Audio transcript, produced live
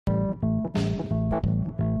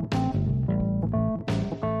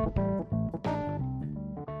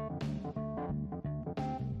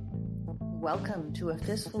Welcome to A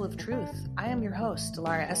Fistful of Truth. I am your host,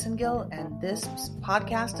 Delara Essengill, and this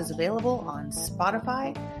podcast is available on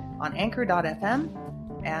Spotify, on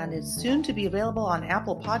Anchor.fm, and is soon to be available on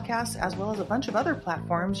Apple Podcasts, as well as a bunch of other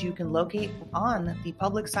platforms you can locate on the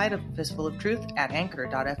public site of Fistful of Truth at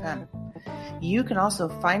Anchor.fm. You can also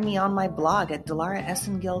find me on my blog at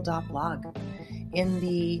delaraessengill.blog. In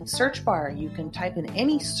the search bar, you can type in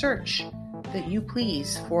any search that you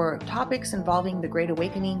please for topics involving the Great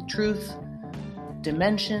Awakening, truth,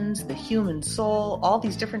 dimensions, the human soul, all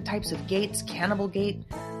these different types of gates, Cannibal Gate,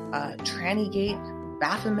 Tranny Gate,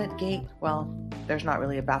 Baphomet Gate. Well, there's not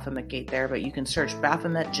really a Baphomet Gate there, but you can search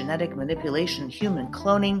Baphomet, genetic manipulation, human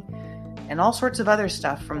cloning, and all sorts of other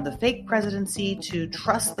stuff from the fake presidency to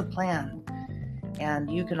trust the plan.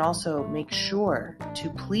 And you can also make sure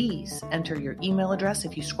to please enter your email address.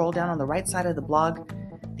 If you scroll down on the right side of the blog,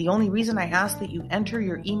 the only reason I ask that you enter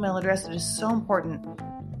your email address, it is so important,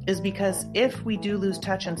 is because if we do lose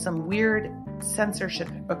touch and some weird censorship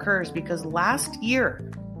occurs, because last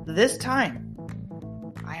year, this time,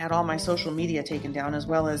 I had all my social media taken down, as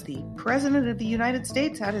well as the President of the United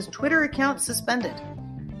States had his Twitter account suspended.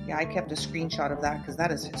 Yeah, I kept a screenshot of that because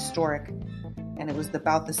that is historic. And it was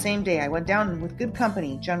about the same day. I went down with good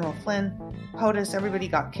company. General Flynn, POTUS, everybody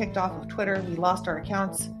got kicked off of Twitter. We lost our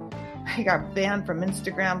accounts. I got banned from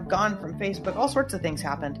Instagram, gone from Facebook. All sorts of things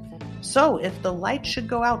happened. So if the light should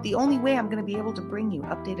go out, the only way I'm going to be able to bring you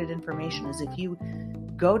updated information is if you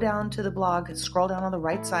go down to the blog, scroll down on the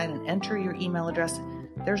right side and enter your email address.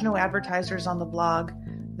 There's no advertisers on the blog.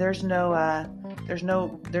 There's no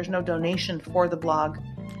donation for the blog.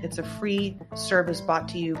 It's a free service brought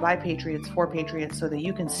to you by Patriots for Patriots so that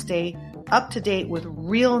you can stay up to date with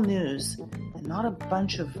real news and not a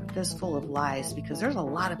bunch of fistful of lies, because there's a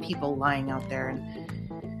lot of people lying out there and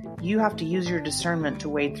you have to use your discernment to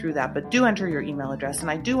wade through that. But do enter your email address.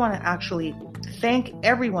 And I do want to actually thank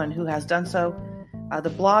everyone who has done so.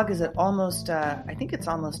 The blog is at almost, I think it's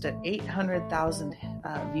almost at 800,000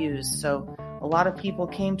 views. So a lot of people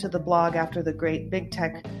came to the blog after the great big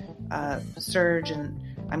tech surge, and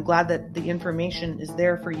I'm glad that the information is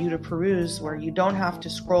there for you to peruse, where you don't have to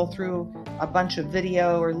scroll through a bunch of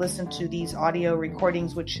video or listen to these audio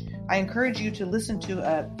recordings, which I encourage you to listen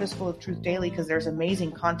to Fistful of Truth Daily, because there's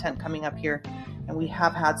amazing content coming up here, and we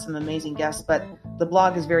have had some amazing guests. But the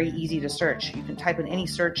blog is very easy to search. You can type in any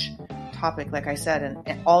search topic, like I said,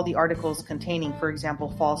 and all the articles containing, for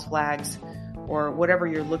example, false flags or whatever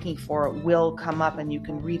you're looking for will come up, and you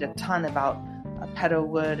can read a ton about pedo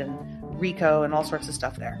wood and RICO and all sorts of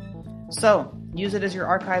stuff there. So use it as your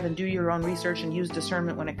archive and do your own research and use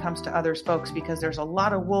discernment when it comes to others, folks, because there's a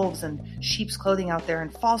lot of wolves and sheep's clothing out there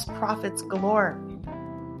and false prophets galore.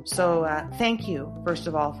 So thank you, first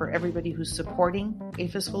of all, for everybody who's supporting A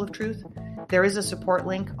Fistful of Truth. There is a support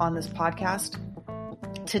link on this podcast.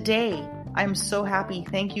 Today, I'm so happy.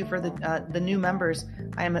 Thank you for the new members.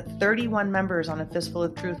 I am at 31 members on A Fistful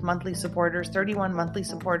of Truth monthly supporters, 31 monthly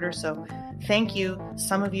supporters. So thank you.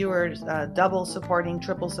 Some of you are double supporting,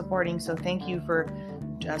 triple supporting. So thank you for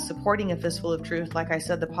supporting A Fistful of Truth. Like I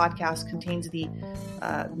said, the podcast contains the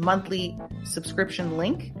monthly subscription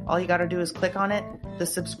link. All you got to do is click on it. The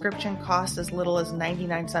subscription costs as little as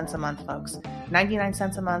 99 cents a month, folks. 99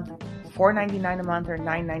 cents a month, $4.99 a month, or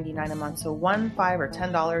 $9.99 a month. So $1, $5, or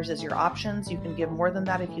 $10 is your options. You can give more than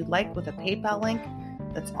that if you'd like with a PayPal link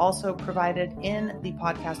that's also provided in the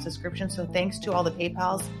podcast description. So thanks to all the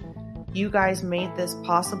PayPals. You guys made this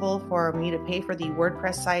possible for me to pay for the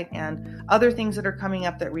WordPress site and other things that are coming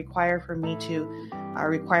up that required for me to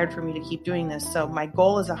keep doing this. So my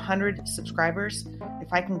goal is 100 subscribers.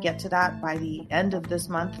 If I can get to that by the end of this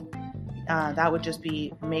month, that would just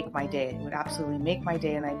make my day. It would absolutely make my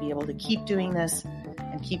day, and I'd be able to keep doing this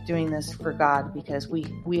and keep doing this for God, because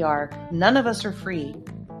none of us are free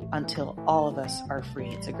until all of us are free.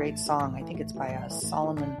 It's a great song. I think it's by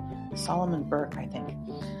Solomon Burke, I think.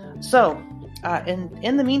 So,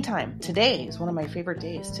 in the meantime, today is one of my favorite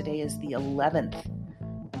days. Today is the 11th,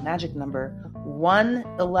 magic number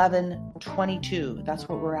 1/11/22. That's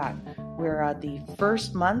what we're at. We're at the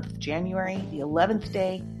first month, January, the 11th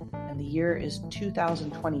day, and the year is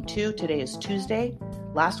 2022. Today is Tuesday.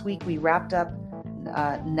 Last week we wrapped up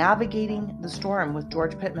Navigating the Storm with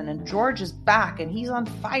George Pittman, and George is back and he's on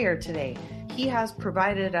fire today. He has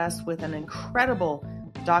provided us with an incredible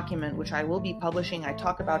document, which I will be publishing. I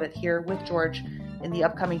talk about it here with George in the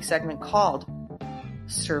upcoming segment called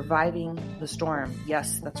Surviving the Storm.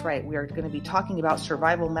 Yes, that's right. We are going to be talking about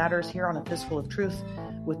survival matters here on A Fistful of Truth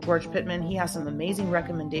with George Pittman. He has some amazing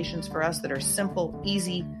recommendations for us that are simple,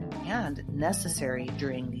 easy, and necessary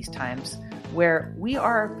during these times where we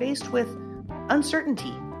are faced with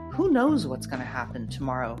uncertainty. Who knows what's going to happen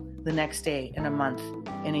tomorrow, the next day, in a month,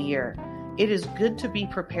 in a year? It is good to be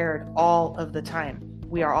prepared all of the time.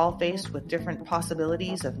 We are all faced with different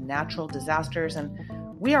possibilities of natural disasters, and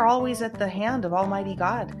we are always at the hand of Almighty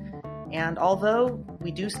God. And although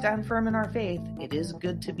we do stand firm in our faith, it is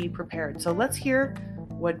good to be prepared. So let's hear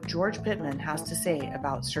what George Pittman has to say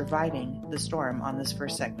about surviving the storm on this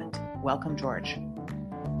first segment. Welcome, George.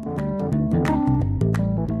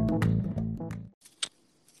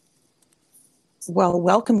 Well,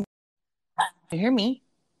 welcome. Can you hear me?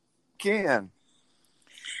 Can.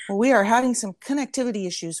 Well, we are having some connectivity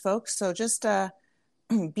issues, folks. So just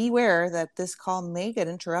beware that this call may get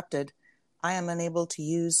interrupted. I am unable to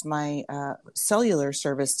use my cellular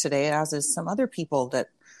service today, as is some other people that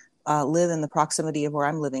live in the proximity of where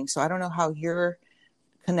I'm living. So I don't know how your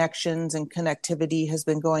connections and connectivity has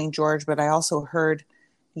been going, George, but I also heard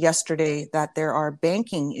yesterday that there are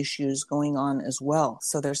banking issues going on as well.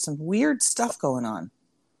 So there's some weird stuff going on.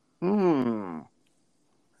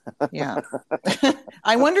 Yeah.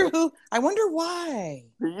 I wonder why.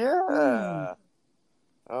 Yeah.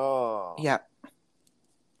 Oh. Yeah.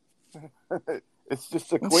 It's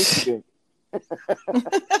just a coincidence.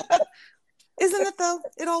 Isn't it though?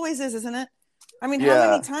 It always is, isn't it? I mean, Yeah.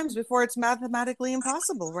 How many times before it's mathematically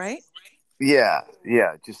impossible, right? Yeah.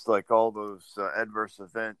 Just like all those adverse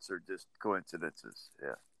events are just coincidences.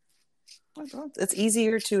 Yeah. It's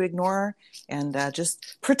easier to ignore and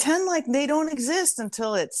just pretend like they don't exist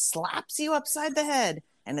until it slaps you upside the head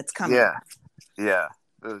and it's coming. Yeah.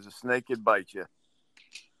 There's a snake could bite you.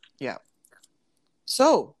 Yeah.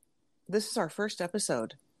 So this is our first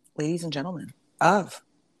episode, ladies and gentlemen, of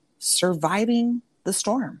Surviving the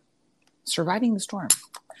Storm. Surviving the Storm.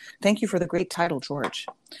 Thank you for the great title, George.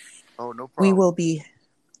 Oh, no problem. We will be...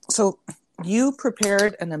 So you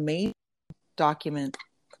prepared an amazing document,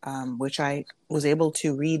 which I was able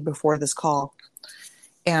to read before this call.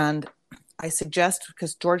 And I suggest,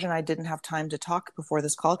 because George and I didn't have time to talk before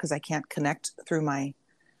this call because I can't connect through my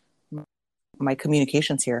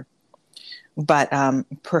communications here. But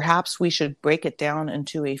perhaps we should break it down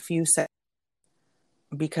into a few segments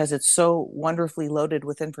because it's so wonderfully loaded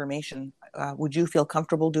with information. Would you feel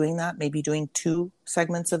comfortable doing that? Maybe doing 2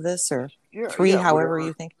 segments of this or 3, however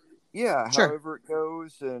you think? Yeah, sure. However it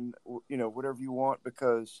goes, and whatever you want,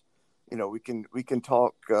 because we can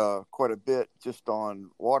talk quite a bit just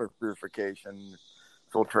on water purification,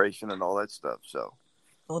 filtration, and all that stuff. So,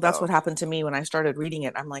 well, that's what happened to me when I started reading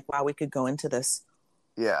it. I'm like, wow, we could go into this.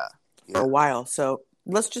 Yeah. For a while. So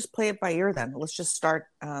let's just play it by ear then. Let's just start.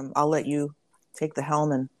 I'll let you take the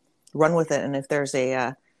helm and run with it. And if there's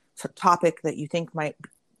a topic that you think might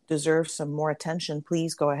deserve some more attention,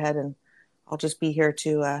 please go ahead, and I'll just be here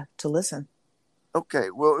to listen. Okay.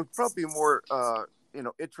 Well, it'd probably be more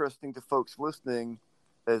interesting to folks listening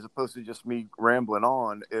as opposed to just me rambling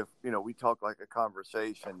on if we talk like a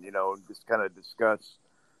conversation, and just kind of discuss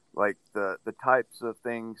like the types of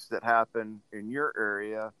things that happen in your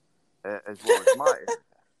area as well as my area.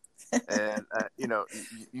 And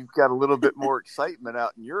you've got a little bit more excitement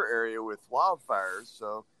out in your area with wildfires,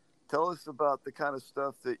 so tell us about the kind of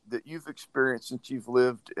stuff that you've experienced since you've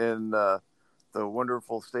lived in the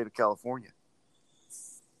wonderful state of California.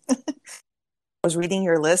 I was reading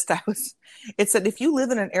your list. It said if you live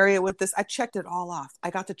in an area with this, I checked it all off. I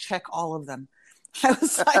got to check all of them. I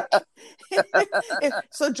was like,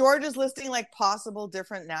 so George is listing like possible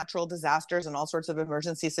different natural disasters and all sorts of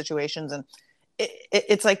emergency situations, and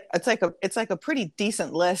it's like a pretty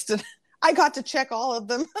decent list. And I got to check all of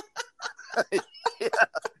them.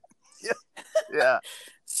 Yeah.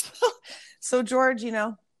 So George,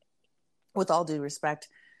 with all due respect,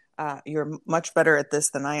 you're much better at this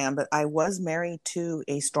than I am. But I was married to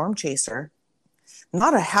a storm chaser,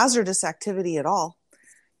 not a hazardous activity at all.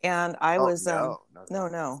 And I was no.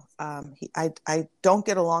 I don't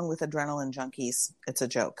get along with adrenaline junkies. It's a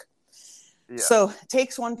joke. Yeah. So it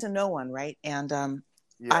takes one to know one, right? And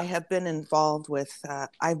I have been involved with.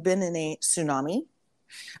 I've been in a tsunami.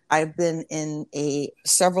 I've been in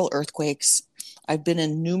several earthquakes. I've been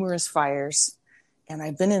in numerous fires, and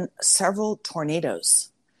I've been in several tornadoes.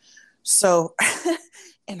 So,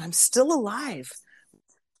 and I'm still alive.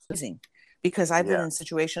 Amazing. Because I've been in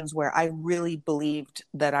situations where I really believed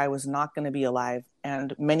that I was not going to be alive,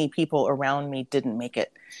 and many people around me didn't make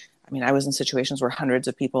it. I mean, I was in situations where hundreds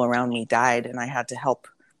of people around me died, and I had to help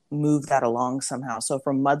move that along somehow. So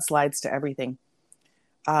from mudslides to everything,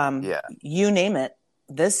 you name it,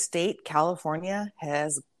 this state, California,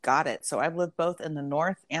 has got it. So I've lived both in the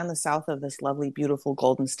north and the south of this lovely, beautiful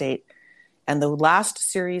Golden State. And the last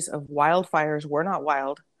series of wildfires were not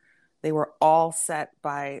wild. They were all set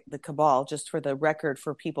by the cabal. Just for the record,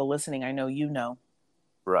 for people listening, I know you know.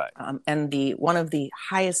 Right. And the one of the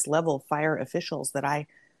highest level fire officials that I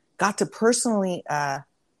got to personally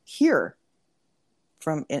hear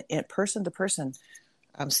from in person to person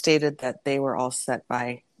stated that they were all set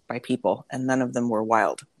by people, and none of them were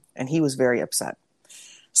wild, and he was very upset. Yeah.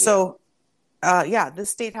 So this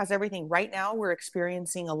state has everything. Right now, we're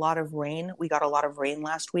experiencing a lot of rain. We got a lot of rain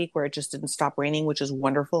last week where it just didn't stop raining, which is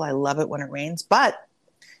wonderful. I love it when it rains. But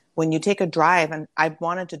when you take a drive, and I've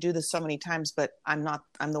wanted to do this so many times, but I'm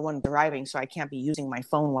the one driving, so I can't be using my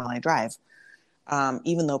phone while I drive,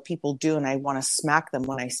 even though people do, and I want to smack them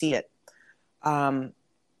when I see it.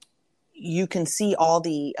 You can see all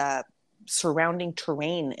the surrounding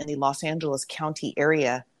terrain in the Los Angeles County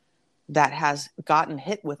area that has gotten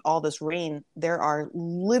hit with all this rain. There are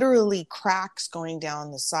literally cracks going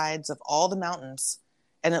down the sides of all the mountains,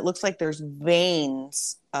 and it looks like there's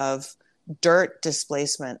veins of dirt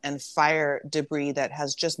displacement and fire debris that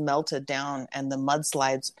has just melted down, and the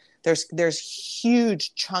mudslides. There's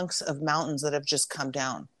huge chunks of mountains that have just come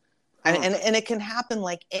down. And it can happen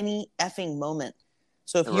like any effing moment.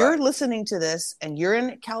 So if you're listening to this and you're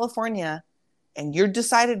in California and you're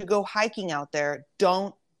decided to go hiking out there,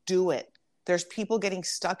 don't do it. There's people getting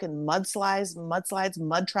stuck in mudslides,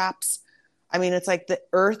 mud traps. I mean, it's like the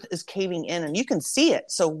earth is caving in and you can see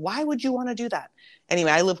it. So why would you want to do that?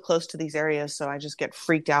 Anyway, I live close to these areas, so I just get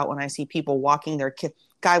freaked out when I see people walking their kid.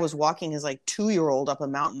 Guy was walking his like 2-year-old up a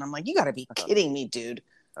mountain. I'm like, you got to be kidding me, dude.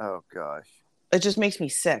 Oh gosh. It just makes me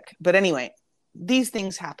sick. But anyway, these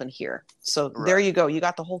things happen here. So there you go. You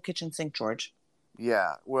got the whole kitchen sink, George.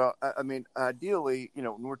 Yeah. Well, I mean, ideally,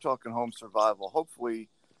 when we're talking home survival, hopefully,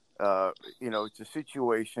 it's a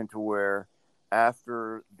situation to where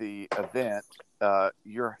after the event,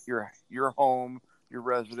 your home, your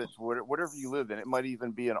residence, whatever you live in, it might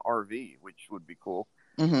even be an RV, which would be cool,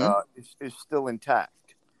 is still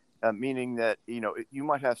intact, meaning that, you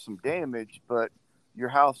might have some damage, but your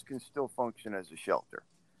house can still function as a shelter.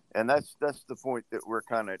 And that's the point that we're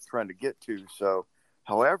kind of trying to get to. So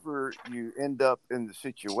however you end up in the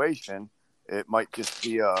situation, it might just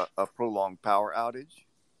be a prolonged power outage.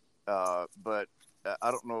 But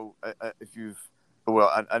I don't know if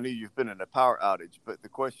I know you've been in a power outage, but the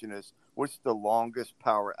question is, what's the longest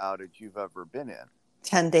power outage you've ever been in?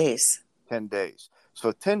 10 days. 10 days.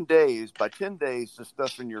 So 10 days, by 10 days, the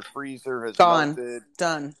stuff in your freezer has gone, melted.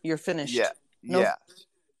 done. You're finished. Yeah. No. Yes.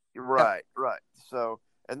 Right. So,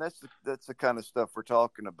 and that's the kind of stuff we're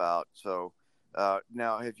talking about. So,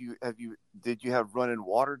 now did you have running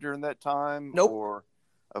water during that time? Nope. Or,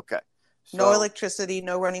 okay. So, no electricity,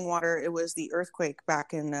 no running water. It was the earthquake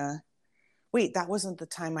back in, wait, that wasn't the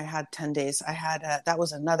time I had 10 days. I had, that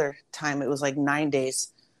was another time. It was like 9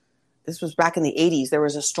 days. This was back in the 80s. There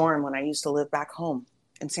was a storm when I used to live back home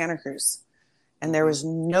in Santa Cruz, and there was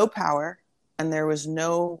no power, and there was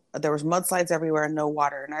mudslides everywhere and no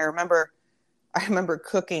water. And I remember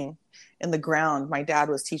cooking in the ground. My dad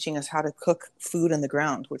was teaching us how to cook food in the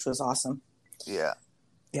ground, which was awesome. Yeah.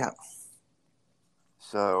 Yeah.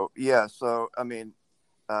 So, I mean,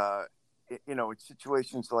 in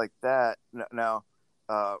situations like that now,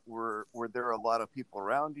 were there a lot of people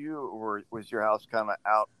around you, or was your house kind of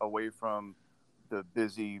out away from the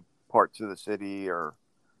busy parts of the city? Or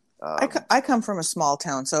I come from a small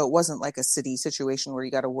town, so it wasn't like a city situation where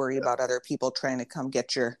you got to worry about other people trying to come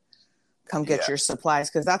get your supplies,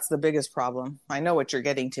 because that's the biggest problem. I know what you're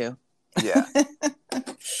getting to. Yeah.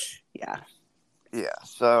 Yeah.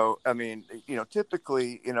 So, I mean,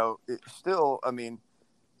 typically, it's still, I mean,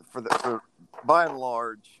 for by and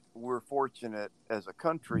large, we're fortunate as a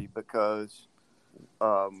country because,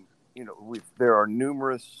 there are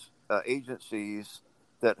numerous agencies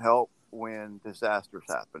that help when disasters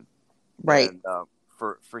happen. Right. And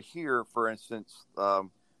for here, for instance,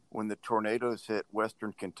 when the tornadoes hit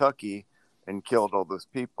Western Kentucky and killed all those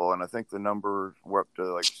people, and I think the number were up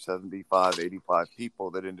to like 75, 85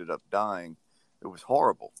 people that ended up dying. It was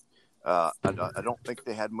horrible. I don't think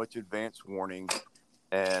they had much advance warning.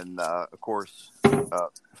 And, of course,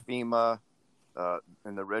 FEMA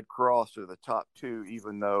and the Red Cross are the top two,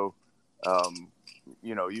 even though,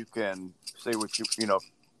 you can say what you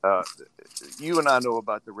and I know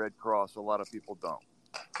about the Red Cross. A lot of people don't.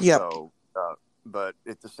 Yeah. So, but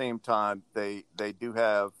at the same time, they do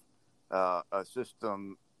have a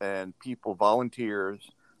system and volunteers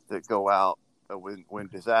that go out when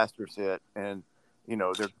disasters hit, and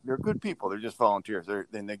they're good people. They're just volunteers.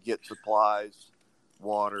 Then they get supplies,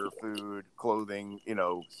 water, food, clothing,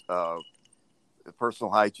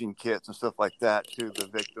 personal hygiene kits and stuff like that to the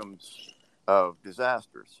victims of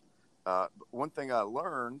disasters. One thing I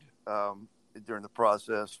learned during the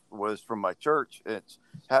process was from my church. It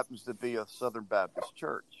happens to be a Southern Baptist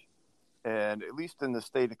church, and at least in the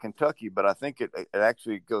state of Kentucky, but I think it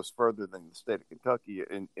actually goes further than the state of Kentucky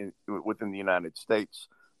within the United States,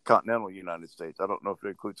 continental United States. I don't know if it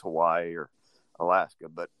includes Hawaii or Alaska,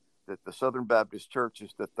 but that the Southern Baptist Church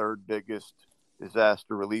is the third biggest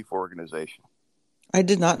disaster relief organization. I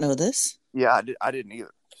did not know this. Yeah, I didn't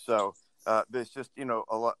either. So there's just,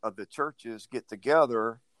 a lot of the churches get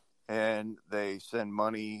together and they send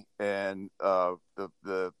money, and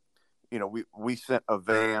we sent a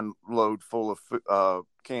van load full of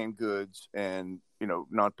canned goods and,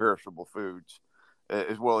 non-perishable foods,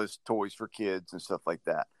 as well as toys for kids and stuff like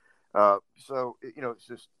that. It's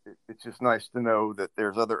just nice to know that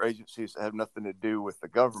there's other agencies that have nothing to do with the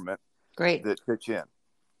government. Great. That pitch in.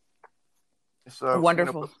 So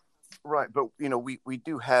wonderful. Right. But, we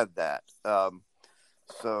do have that. And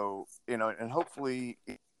hopefully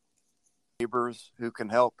neighbors who can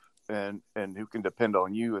help and who can depend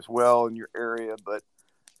on you as well in your area. But,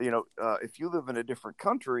 if you live in a different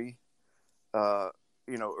country, or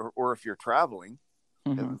if you're traveling,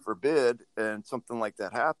 heaven forbid, and something like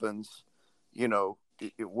that happens,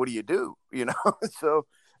 what do you do? So,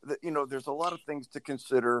 there's a lot of things to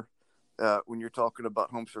consider when you're talking about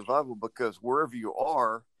home survival, because wherever you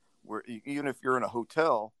are, even if you're in a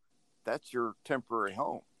hotel, that's your temporary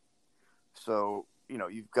home. So,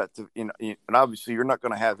 you've got to, and obviously you're not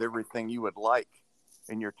going to have everything you would like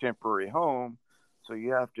in your temporary home. So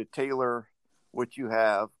you have to tailor what you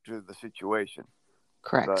have to the situation.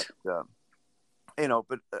 Correct. But,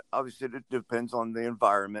 but obviously it depends on the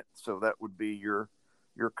environment. So that would be your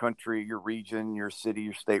country, your region, your city,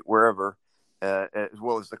 your state, wherever, as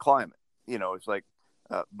well as the climate. It's like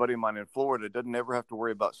a buddy of mine in Florida doesn't ever have to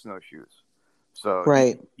worry about snowshoes. So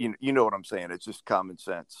right. You know what I'm saying? It's just common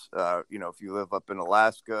sense. If you live up in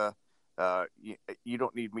Alaska, you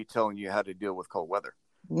don't need me telling you how to deal with cold weather.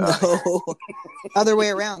 No, other way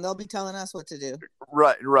around. They'll be telling us what to do.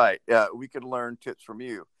 Right. We could learn tips from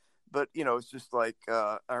you. But, it's just like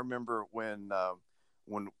I remember when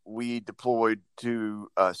we deployed to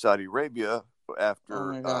Saudi Arabia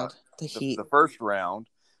after the heat. The first round,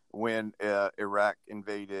 when Iraq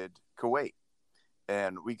invaded Kuwait.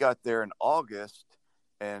 And we got there in August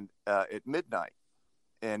and at midnight.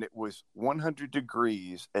 And it was 100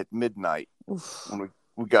 degrees at midnight. Oof. When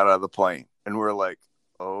we got out of the plane. And we're like,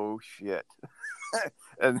 oh, shit.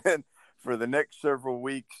 And then for the next several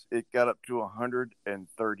weeks, it got up to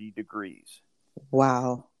 130 degrees.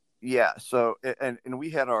 Wow. Yeah. So, and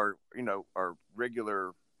we had our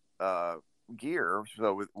regular gear.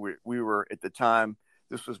 So we were at the time,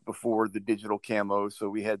 this was before the digital camo. So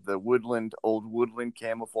we had the old woodland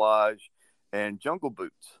camouflage and jungle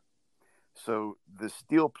boots. So the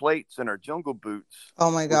steel plates in our jungle boots.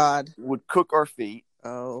 Oh my God. Would cook our feet.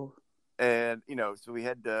 Oh. And, so we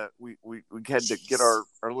had to get our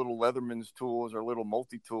little Leatherman's tools, our little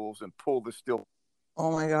multi-tools, and pull the steel.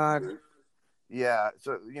 Oh my God. Yeah.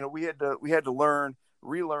 So, we had to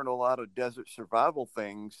relearn a lot of desert survival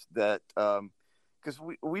things that, because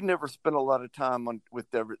we never spent a lot of time with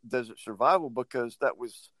desert survival, because that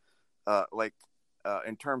was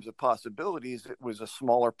in terms of possibilities, it was a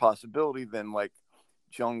smaller possibility than like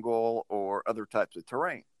jungle or other types of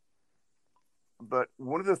terrain. But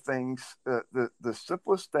one of the things, the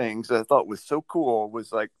simplest things that I thought was so cool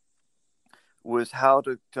was how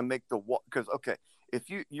to make because if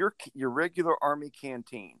your regular Army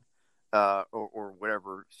canteen or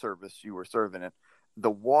whatever service you were serving in, the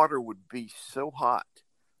water would be so hot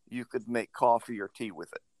you could make coffee or tea with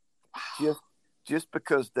it. Wow. Just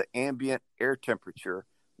because the ambient air temperature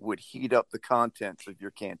would heat up the contents of your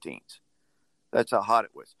canteens. That's how hot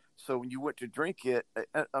it was. So when you went to drink it,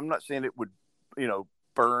 I'm not saying it would,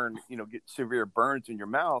 burn, get severe burns in your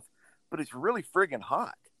mouth, but it's really friggin'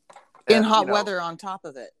 hot. In hot weather on top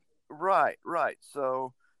of it. Right.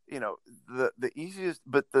 So, the easiest,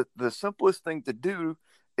 but the simplest thing to do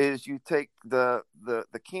is you take the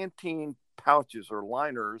canteen pouches or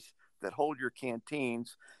liners that hold your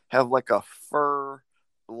canteens, have like a fur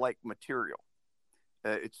like material.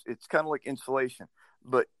 It's kind of like insulation,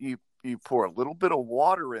 but you pour a little bit of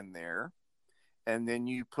water in there, and then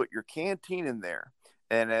you put your canteen in there.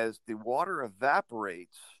 And as the water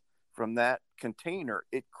evaporates from that container,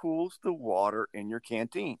 it cools the water in your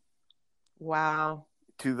canteen. Wow.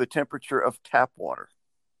 To the temperature of tap water.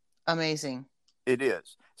 Amazing. It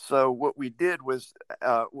is. So what we did was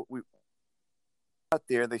we got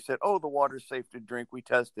there. They said, "Oh, the water's safe to drink." We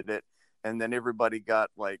tested it, and then everybody got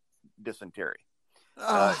like dysentery.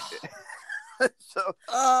 so, so,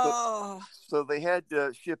 Oh. so they had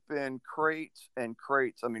to ship in crates and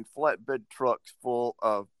crates. I mean, flatbed trucks full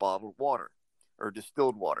of bottled water or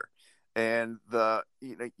distilled water. And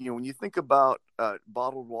when you think about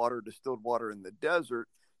bottled water, distilled water in the desert,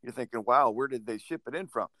 you're thinking, wow, where did they ship it in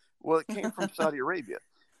from? Well, it came from Saudi Arabia,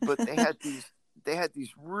 but they had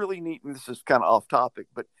these really neat, and this is kind of off topic,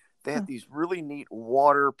 but they had these really neat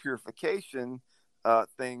water purification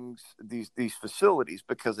things, these facilities,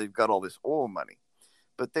 because they've got all this oil money.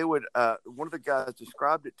 But they would, one of the guys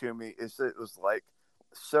described it to me, is that it was like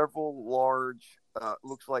several large,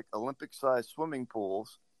 looks like Olympic-sized swimming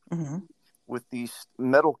pools with these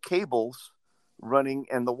metal cables running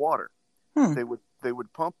in the water. They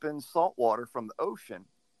would pump in salt water from the ocean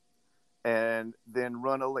and then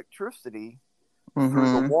run electricity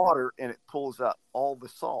through the water, and it pulls out all the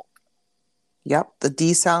salt. Yep, the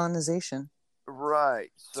desalinization.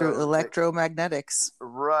 Right. Through electromagnetics.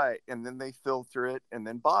 Right. And then they filter it and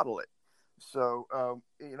then bottle it. So,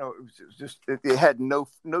 it was just, it had no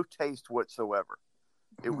taste whatsoever.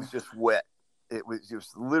 It was just wet. It was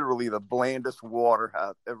just literally the blandest water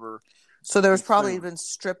I've ever. So there was probably been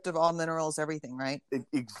stripped of all minerals, everything, right?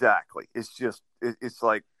 Exactly. It's just, it's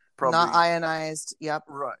like probably. Not ionized. Yep.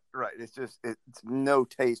 Right. It's just, it's no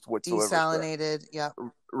taste whatsoever. Desalinated. Yep.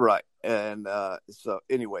 Right. And so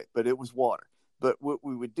anyway, but it was water. But what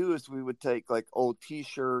we would do is we would take like old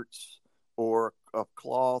T-shirts or a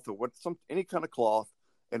cloth or any kind of cloth,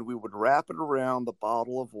 and we would wrap it around the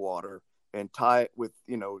bottle of water and tie it with,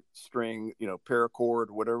 string, paracord,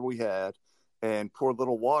 whatever we had, and pour a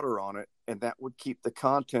little water on it, and that would keep the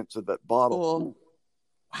contents of that bottle cool.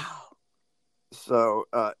 Wow. So,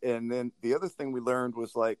 and then the other thing we learned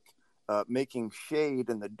was like making shade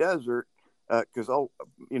in the desert. Because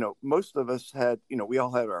most of us had, we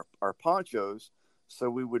all had our ponchos, so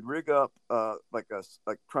we would rig up like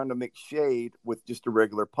trying to make shade with just a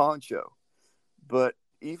regular poncho. But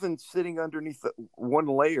even sitting underneath one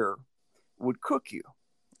layer would cook you.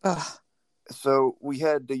 Ugh. So we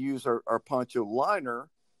had to use our poncho liner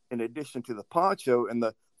in addition to the poncho. And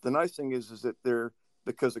the nice thing is that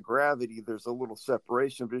because of gravity, there's a little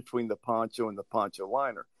separation between the poncho and the poncho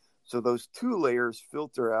liner. So those two layers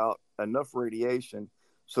filter out enough radiation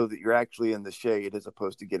so that you're actually in the shade as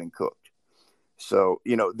opposed to getting cooked. So,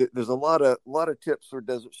 there's a lot of tips for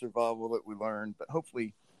desert survival that we learned, but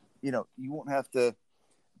hopefully, you won't have to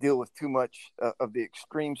deal with too much of the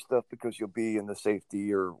extreme stuff because you'll be in the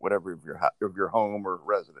safety or whatever of your home or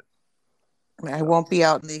residence. I won't be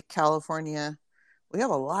out in the California. We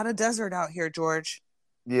have a lot of desert out here, George.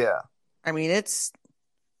 Yeah. I mean, it's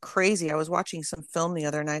crazy. I was watching some film the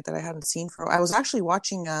other night that I hadn't seen I was actually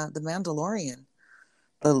watching The Mandalorian,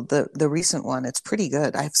 the recent one. It's pretty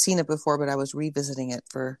good. I've seen it before, but I was revisiting it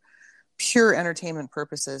for pure entertainment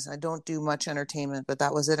purposes. I don't do much entertainment, but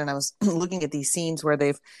that was it. And I was looking at these scenes where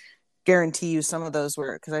they've guarantee you some of those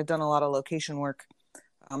were, because I've done a lot of location work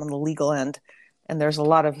on the legal end. And there's a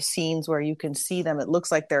lot of scenes where you can see them. It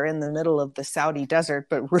looks like they're in the middle of the Saudi desert,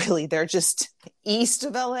 but really they're just east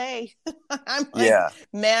of LA. I'm like,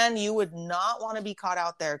 man, you would not want to be caught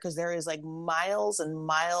out there because there is like miles and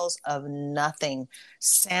miles of nothing,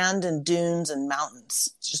 sand and dunes and mountains.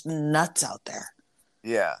 It's just nuts out there.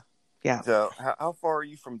 Yeah. Yeah. So how far are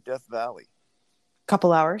you from Death Valley?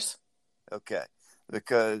 Couple hours. Okay.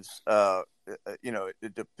 Because,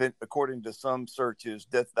 it depends, according to some searches,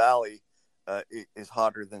 Death Valley is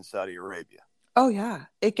hotter than Saudi Arabia. Oh, yeah.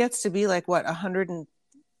 It gets to be like,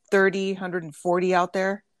 130, 140 out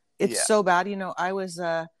there. It's so bad. I was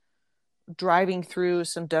driving through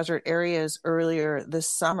some desert areas earlier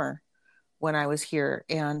this summer when I was here.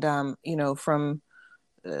 And, from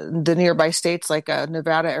the nearby states like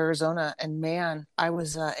Nevada, Arizona. And man, I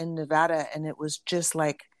was in Nevada and it was just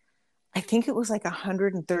like, I think it was like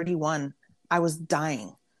 131. I was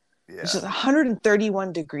dying. Yeah. It's just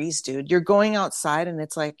 131 degrees, dude. You're going outside and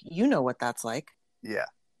it's like, what that's like. Yeah.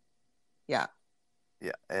 Yeah.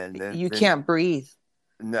 Yeah. And then you can't breathe.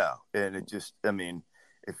 No. And it just,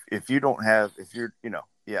 if you don't have, if you're,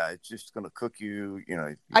 it's just going to cook you,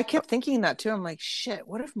 I kept thinking that too. I'm like, shit,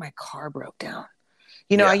 what if my car broke down?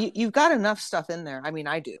 You've got enough stuff in there. I mean,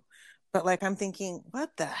 I do. But like, I'm thinking, what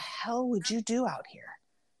the hell would you do out here?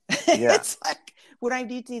 Yeah. It's like, would I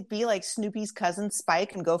need to be like Snoopy's cousin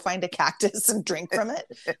Spike and go find a cactus and drink from it?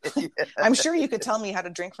 Yeah. I'm sure you could tell me how to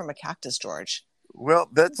drink from a cactus, George. Well,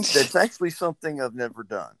 that's actually something I've never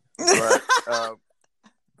done. But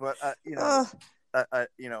the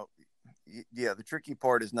tricky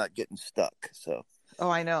part is not getting stuck. So. Oh,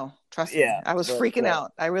 I know. Trust me. I was freaking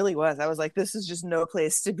out. I really was. I was like, this is just no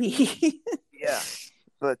place to be. Yeah.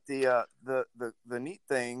 But the neat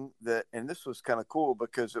thing and this was kind of cool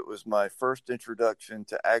because it was my first introduction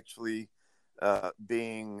to actually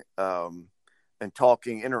being and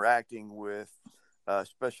interacting with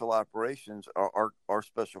special operations, our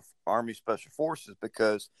special Army Special Forces,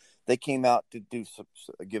 because they came out to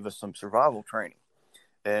give us some survival training,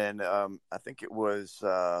 and I think it was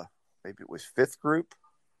maybe it was fifth group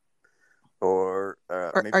or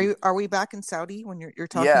maybe. Are we back in Saudi when you're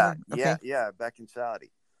talking? Yeah, Okay. back in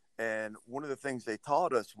Saudi. And one of the things they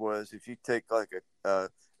taught us was if you take like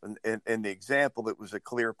in the example, it was a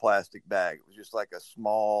clear plastic bag. It was just like a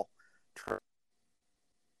small.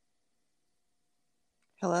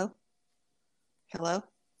 Hello? Hello?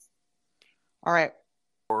 All right.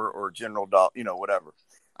 Or general, whatever.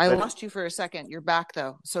 I lost you for a second. You're back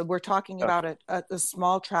though. So we're talking about a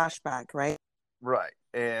small trash bag, right? Right.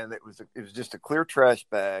 And it was just a clear trash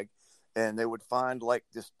bag, and they would find like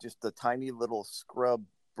just a tiny little scrub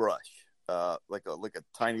brush, like a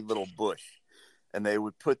tiny little bush, and they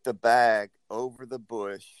would put the bag over the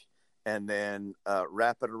bush and then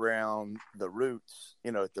wrap it around the roots,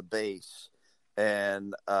 at the base,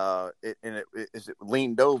 and as it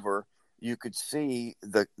leaned over, you could see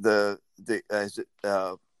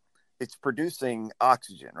it's producing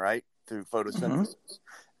oxygen, right, through photosynthesis. Mm-hmm.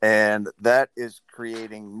 And that is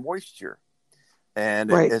creating moisture. And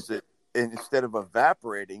right. Instead of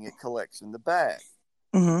evaporating, it collects in the bag.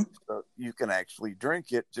 Mm-hmm. So you can actually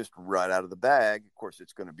drink it just right out of the bag. Of course,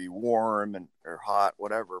 it's going to be warm or hot,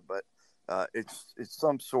 whatever, but it's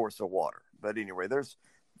some source of water. But anyway, there's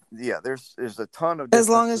a ton of different as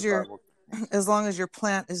long as your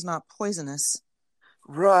plant is not poisonous.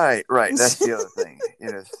 Right. That's the other thing,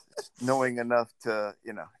 knowing enough to,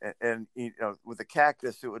 and with a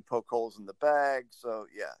cactus, it would poke holes in the bag. So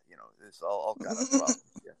it's all kind of problems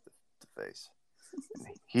you have to face. And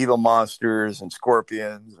Gila monsters and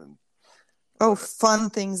scorpions and fun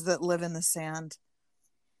things that live in the sand.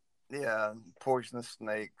 Yeah, poisonous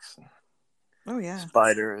snakes. Oh yeah,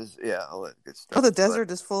 spiders. Yeah, all that good stuff. Oh, the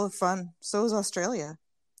desert is full of fun. So is Australia.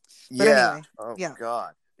 But anyway, yeah.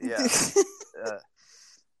 God, yeah.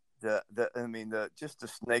 Just the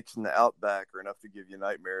snakes in the outback are enough to give you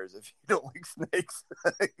nightmares if you don't like snakes.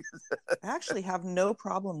 I actually have no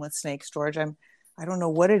problem with snakes, George. I don't know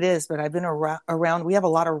what it is, but I've been around. We have a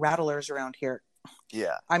lot of rattlers around here.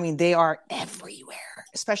 Yeah. I mean, they are everywhere,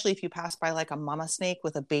 especially if you pass by like a mama snake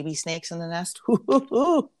with a baby snakes in the nest.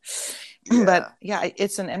 Yeah. But yeah,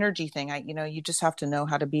 it's an energy thing. You just have to know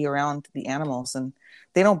how to be around the animals, and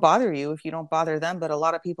they don't bother you if you don't bother them. But a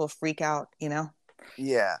lot of people freak out,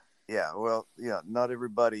 Yeah. Yeah. Well, yeah, not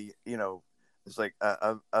everybody, it's like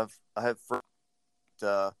I have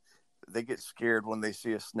friends, they get scared when they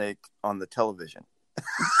see a snake on the television.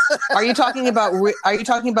 Are you talking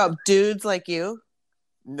about dudes like you?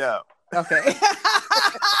 No. Okay.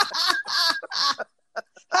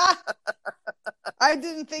 I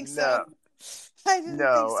didn't think so. I didn't think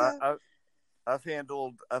so.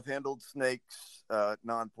 I've handled snakes,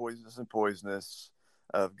 non-poisonous and poisonous.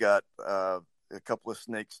 I've got a couple of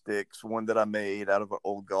snake sticks, one that I made out of an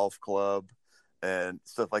old golf club and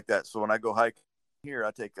stuff like that. So when I go hiking here,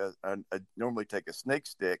 I normally take a snake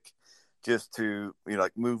stick just to,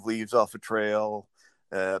 like move leaves off a trail.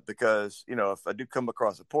 Because, if I do come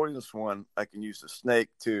across a poisonous one, I can use the snake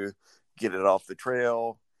to get it off the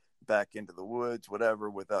trail, back into the woods, whatever,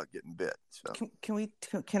 without getting bit. So can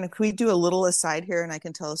we do a little aside here, and I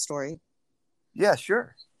can tell a story? Yeah,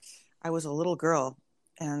 sure. I was a little girl,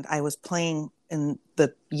 and I was playing in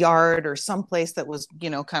the yard or someplace that was,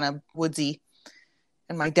 kind of woodsy.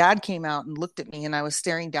 And my dad came out and looked at me, and I was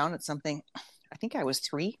staring down at something. I think I was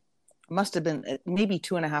 3. Must have been maybe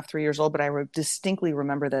 2.5, 3 years old, but I distinctly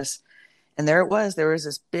remember this. And there it was. There was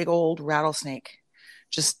this big old rattlesnake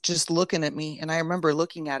just looking at me. And I remember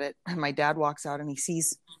looking at it, and my dad walks out and he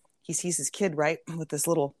sees his kid, right, with the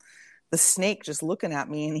snake just looking at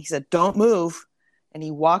me. And he said, "Don't move." And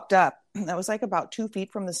he walked up. That was like about 2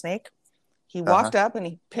 feet from the snake. He walked up and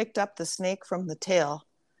he picked up the snake from the tail,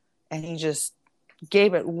 and he just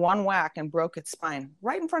gave it one whack and broke its spine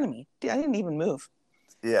right in front of me. I didn't even move.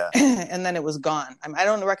 Yeah. And then it was gone. I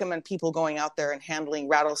don't recommend people going out there and handling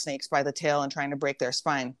rattlesnakes by the tail and trying to break their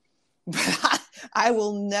spine. But I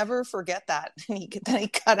will never forget that. And then he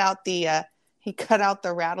cut out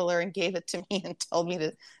the rattler and gave it to me and told me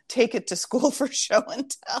to take it to school for show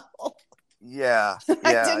and tell. Yeah.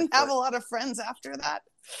 I didn't have a lot of friends after that.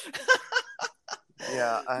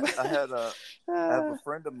 Yeah, I have a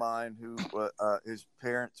friend of mine who his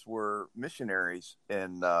parents were missionaries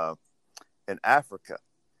in Africa,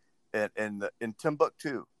 in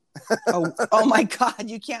Timbuktu. oh my God!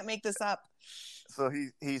 You can't make this up. So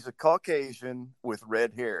he's a Caucasian with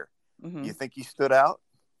red hair. Mm-hmm. You think he stood out?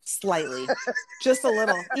 Slightly, just a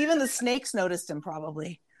little. Even the snakes noticed him,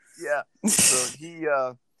 probably. Yeah. So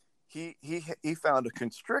he found a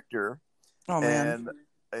constrictor, Oh man.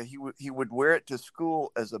 and he would wear it to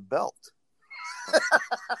school as a belt.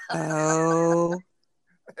 Oh.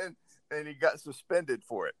 and he got suspended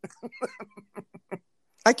for it.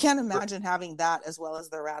 I can't imagine having that as well as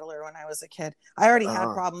the rattler when I was a kid. I already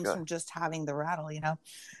had problems God. from just having the rattle,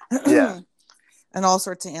 Yeah. And all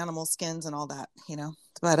sorts of animal skins and all that,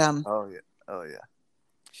 But Oh yeah.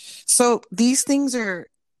 So these things are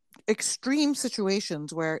extreme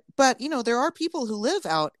situations but there are people who live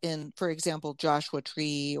out in, for example, Joshua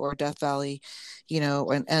Tree or Death Valley,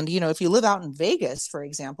 and if you live out in Vegas, for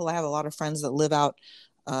example, I have a lot of friends that live out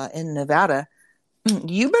in Nevada.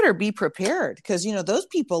 You better be prepared because those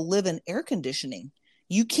people live in air conditioning.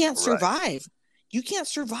 You can't survive. Right. You can't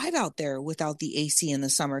survive out there without the AC in the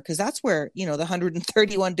summer because that's where the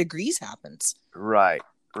 131 degrees happens. Right.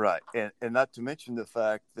 And not to mention the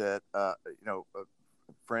fact that my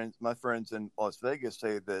friends in Las Vegas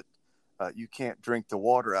say that you can't drink the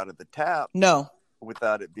water out of the tap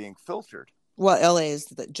without it being filtered. Well, LA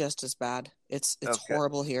is just as bad. It's Okay.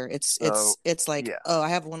 horrible here. It's like, yeah. I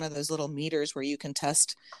have one of those little meters where you can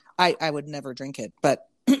test. I would never drink it, but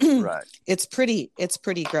Right. It's pretty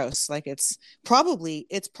gross. Like it's probably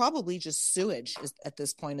just sewage at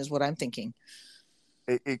this point is what I'm thinking.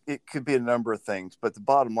 It could be a number of things, but the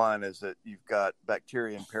bottom line is that you've got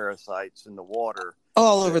bacteria and parasites in the water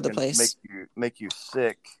all over the place. Make you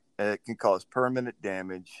sick. It can cause permanent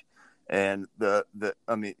damage. And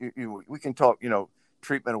we can talk,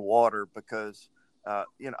 treatment of water because, I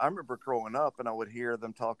remember growing up and I would hear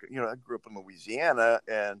them talk, I grew up in Louisiana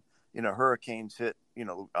and, hurricanes hit,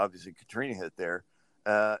 obviously Katrina hit there.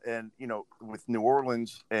 And, with New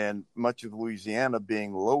Orleans and much of Louisiana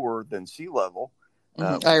being lower than sea level,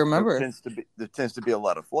 I remember there tends to be a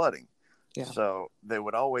lot of flooding. Yeah. So they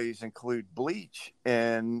would always include bleach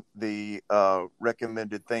in the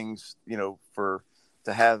recommended things,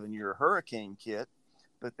 to have in your hurricane kit,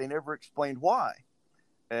 but they never explained why.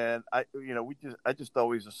 And I just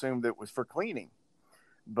always assumed it was for cleaning,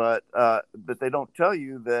 but they don't tell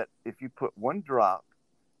you that if you put one drop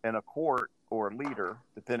in a quart or a liter,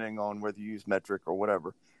 depending on whether you use metric or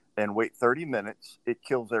whatever, and wait 30 minutes, it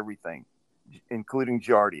kills everything, including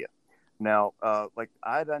Giardia. Now, like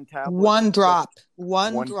iodine tablets. One drop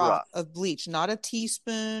of bleach, not a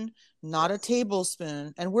teaspoon, not a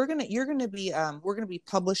tablespoon. And we're gonna be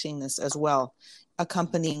publishing this as well,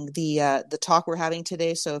 accompanying the talk we're having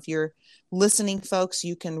today. So if you're listening, folks,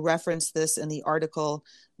 you can reference this in the article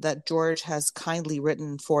that George has kindly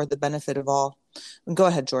written for the benefit of all. Go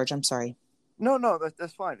ahead, George. I'm sorry. No,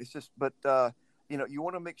 that's fine. It's just, but you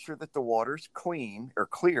want to make sure that the water's clean or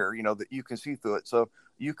clear, that you can see through it. So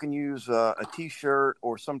you can use a T-shirt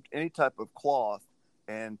or any type of cloth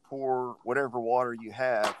and pour whatever water you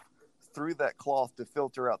have through that cloth to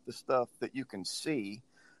filter out the stuff that you can see.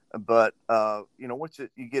 But, once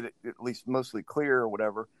you get it at least mostly clear or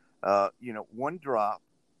whatever, one drop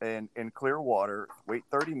in clear water, wait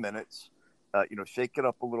 30 minutes, shake it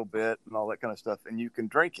up a little bit and all that kind of stuff, and you can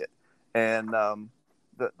drink it. And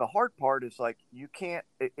the hard part is like you can't.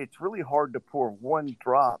 It's really hard to pour one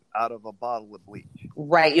drop out of a bottle of bleach.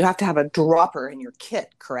 Right, you have to have a dropper in your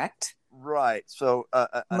kit, correct? Right. So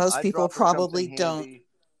most people probably don't.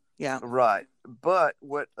 Yeah. Right. But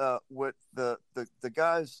what the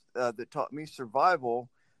guys that taught me survival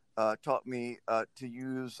taught me to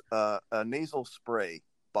use a nasal spray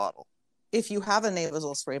bottle. If you have a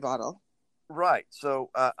nasal spray bottle. Right. So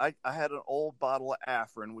I had an old bottle of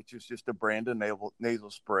Afrin, which is just a brand of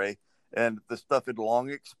nasal spray, and the stuff had long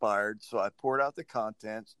expired. So I poured out the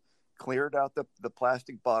contents, cleared out the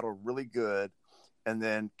plastic bottle really good, and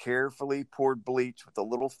then carefully poured bleach with a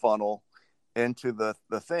little funnel into the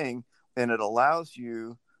thing. And it allows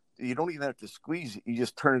you don't even have to squeeze it. You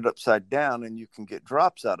just turn it upside down and you can get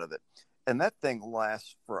drops out of it. And that thing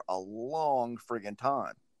lasts for a long friggin'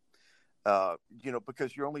 time.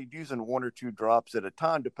 Because you're only using one or two drops at a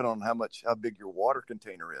time, depending on how big your water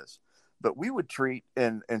container is. But we would treat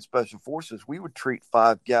in special forces, we would treat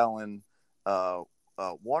 5-gallon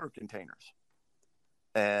water containers.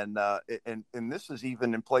 And this is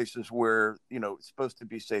even in places where, it's supposed to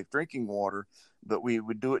be safe drinking water, but we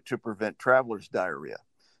would do it to prevent travelers' diarrhea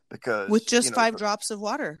because with just 5 drops of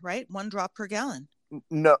water, right? 1 drop per gallon.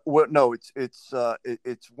 No, it's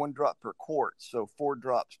 1 drop per quart, so 4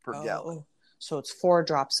 drops per gallon. So it's 4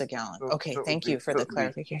 drops a gallon. Okay, thank you for the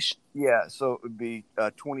clarification. So it would be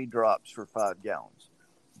 20 drops for 5 gallons,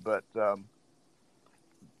 but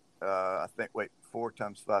I think 4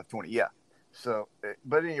 times 5, 20. Yeah. So,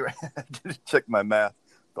 but anyway, I did check my math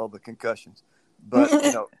with all the concussions.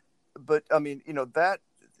 But, I mean,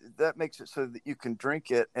 that makes it so that you can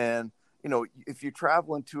drink it. And, if you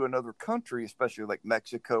travel into another country, especially like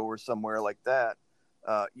Mexico or somewhere like that,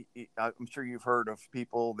 I'm sure you've heard of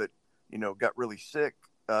people that, got really sick,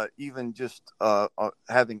 even just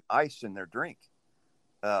having ice in their drink.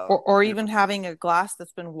 Or even having a glass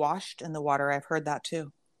that's been washed in the water. I've heard that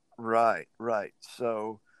too. Right.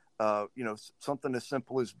 So, something as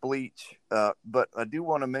simple as bleach. But I do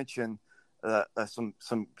want to mention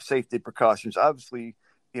some safety precautions. Obviously,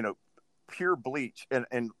 pure bleach. And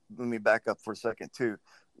let me back up for a second too.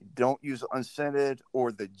 Don't use unscented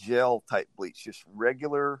or the gel type bleach. Just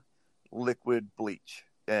regular liquid bleach.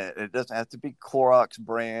 And it doesn't have to be Clorox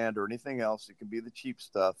brand or anything else. It can be the cheap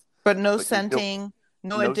stuff. But no scenting,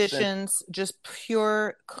 no additions, just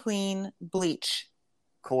pure, clean bleach.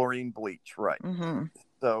 Chlorine bleach, right? Mm-hmm.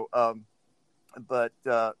 So, but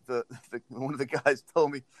the one of the guys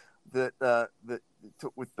told me that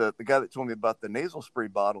with the guy that told me about the nasal spray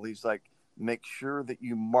bottle, he's like, make sure that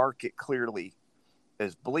you mark it clearly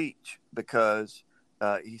as bleach, because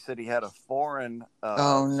he said he had a foreign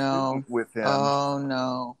student with him. Oh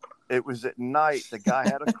no! It was at night. The guy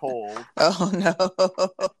had a cold. Oh no!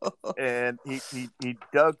 And he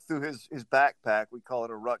dug through his backpack. We call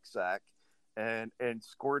it a rucksack. And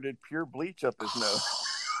squirted pure bleach up his nose.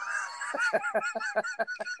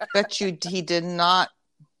 Bet you he did not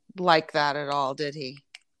like that at all, did he?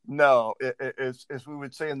 No, as we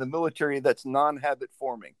would say in the military, that's non-habit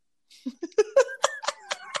forming.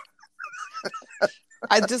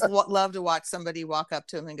 I just love to watch somebody walk up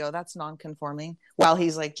to him and go, "That's non-conforming," while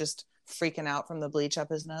he's like just freaking out from the bleach up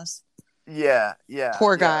his nose. Yeah.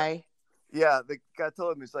 Poor guy. Yeah, the guy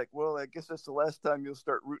told him, he's like, well, I guess that's the last time you'll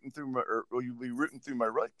start rooting through you'll be rooting through my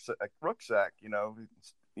rucksack,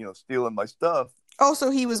 stealing my stuff. Oh, so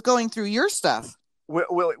he was going through your stuff.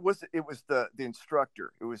 Well, it was the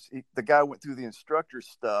instructor. The guy went through the instructor's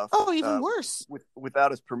stuff. Oh, even worse.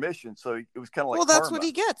 Without his permission. So it was kind of like, well, that's karma. What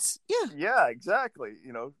he gets. Yeah. Yeah, exactly.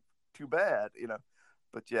 Too bad,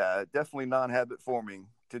 but yeah, definitely non-habit forming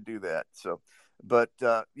to do that. So, but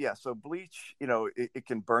so bleach, it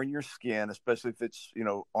can burn your skin, especially if it's,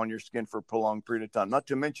 on your skin for a prolonged period of time, not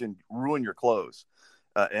to mention ruin your clothes.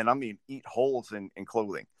 And I mean, eat holes in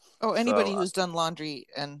clothing. Oh, anybody who's done laundry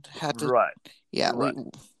and had to. Right. Yeah. Right.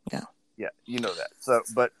 Yeah. Yeah. You know that. So,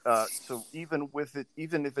 but, so even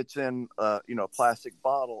if it's in, a plastic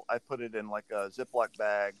bottle, I put it in like a Ziploc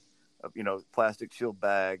bag, plastic shield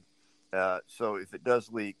bag. So if it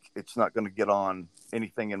does leak, it's not going to get on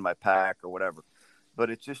anything in my pack or whatever. But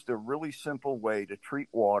it's just a really simple way to treat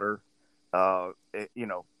water, and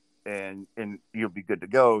you'll be good to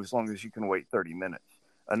go as long as you can wait 30 minutes.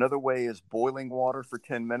 Another way is boiling water for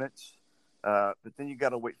 10 minutes, but then you got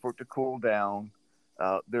to wait for it to cool down.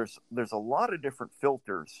 There's a lot of different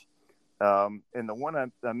filters, and the one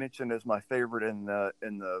I mentioned as my favorite in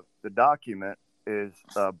the document is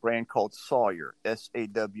a brand called Sawyer,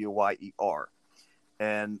 Sawyer,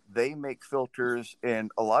 and they make filters,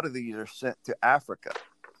 and a lot of these are sent to Africa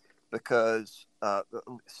because at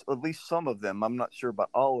least some of them, I'm not sure about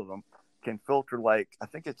all of them, can filter I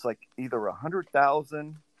think it's either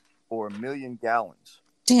 100,000 or 1 million gallons.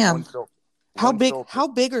 Damn. How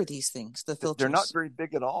big are these things? The filters? They're not very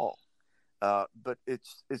big at all. But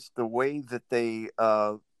it's the way that they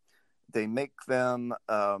make them,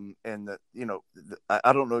 and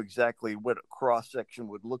I don't know exactly what a cross section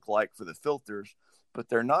would look like for the filters, but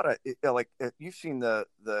they're not you've seen the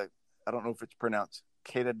I don't know if it's pronounced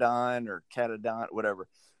catadine or catadine, whatever,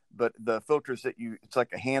 but the filters it's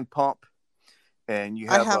like a hand pump, and you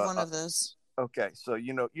have I have one of those. Okay, so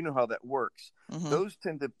you know how that works. Mm-hmm.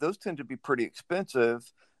 Those tend to be pretty expensive,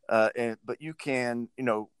 but you can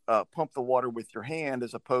pump the water with your hand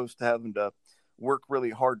as opposed to having to work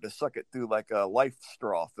really hard to suck it through like a life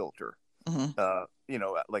straw filter. Mm-hmm.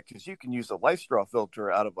 Because you can use a life straw filter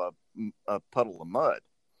out of a puddle of mud,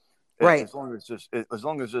 right? As long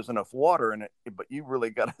as there's enough water in it, but you really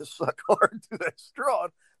got to suck hard through that straw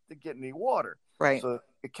to get any water. Right. So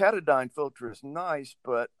a catadine filter is nice,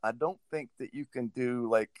 but I don't think that you can do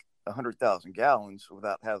 100,000 gallons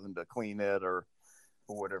without having to clean it or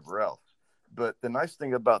whatever else. But the nice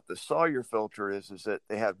thing about the Sawyer filter is that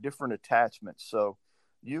they have different attachments. So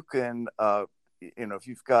you can, if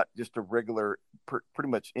you've got just a regular, pretty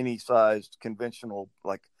much any sized conventional,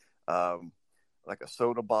 like a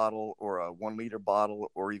soda bottle or a 1 liter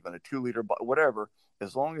bottle or even a 2 liter bottle, whatever,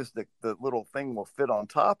 as long as the little thing will fit on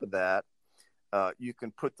top of that, you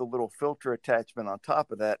can put the little filter attachment on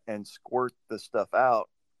top of that and squirt the stuff out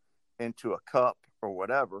into a cup or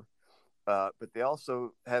whatever. But they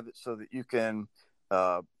also have it so that you can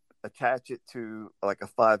attach it to like a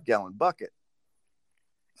 5-gallon bucket.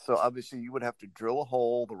 So obviously you would have to drill a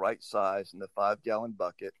hole the right size in the 5-gallon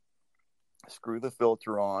bucket, screw the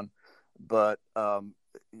filter on, but and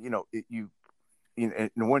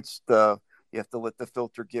once you have to let the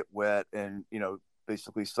filter get wet and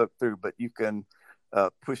basically soak through, but you can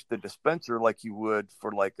push the dispenser like you would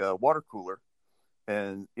for like a water cooler,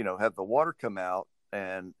 and have the water come out,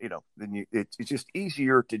 and then it's just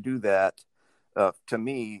easier to do that to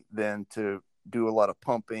me than to do a lot of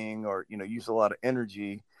pumping or use a lot of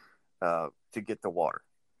energy to get the water.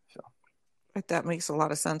 So That makes a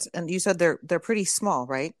lot of sense. And you said they're pretty small,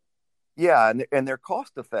 right? yeah, and they're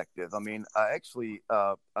cost effective. I mean, I actually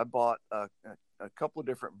I bought a couple of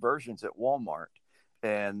different versions at Walmart,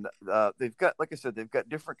 and they've got, like I said, they've got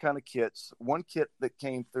different kind of kits. One kit that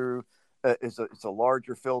came through it's a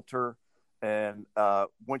larger filter, and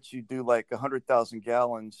once you do like 100,000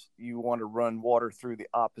 gallons, you want to run water through the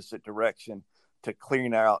opposite direction to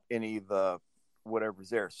clean out any of the whatever's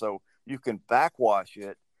there. So you can backwash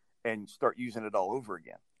it and start using it all over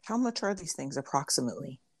again. How much are these things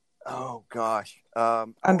approximately? Oh gosh,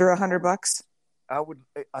 Under $100?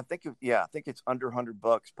 I think it's under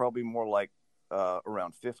 $100. Probably more like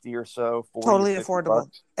around 50 or so. 40 Totally to 50 affordable.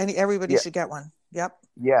 bucks. And everybody Yeah, should get one. Yep.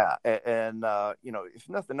 yeah, and if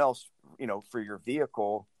nothing else, for your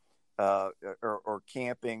vehicle or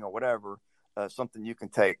camping or whatever, something you can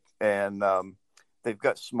take. And they've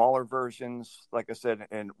got smaller versions, like I said.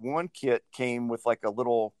 And one kit came with like a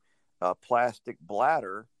little plastic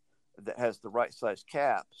bladder that has the right size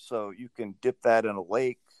cap, so you can dip that in a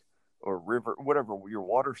lake or river, whatever your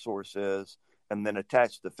water source is, and then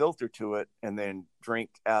attach the filter to it and then drink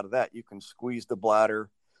out of that. You can squeeze the bladder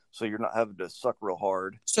so you're not having to suck real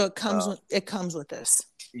hard. So it comes with this.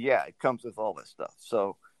 Yeah, it comes with all this stuff.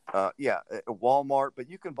 So at Walmart, but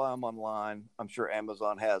you can buy them online. I'm sure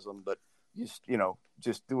Amazon has them, but just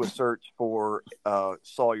do a search for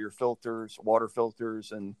Sawyer filters, water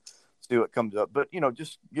filters, and see what comes up. But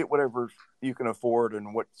just get whatever you can afford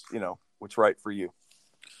and what's right for you.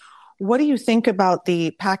 What do you think about the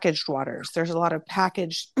packaged waters? There's a lot of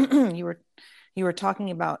packaged. You were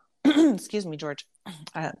talking about. Excuse me, George.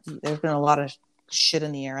 There's been a lot of shit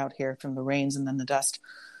in the air out here from the rains and then the dust.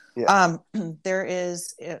 Yeah. There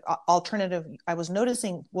is alternative. I was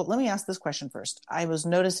noticing. Well, let me ask this question first. I was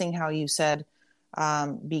noticing how you said,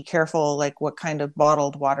 be careful, like what kind of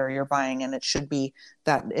bottled water you're buying, and it should be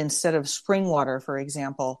that instead of spring water, for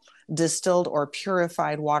example, distilled or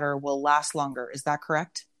purified water will last longer. Is that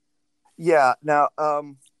correct? Yeah. Now,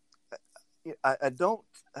 I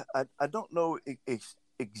don't know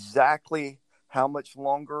exactly how much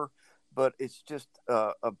longer, but it's just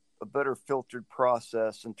a better filtered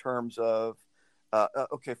process in terms of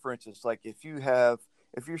okay, for instance, like if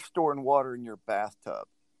you're storing water in your bathtub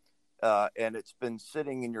and it's been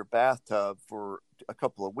sitting in your bathtub for a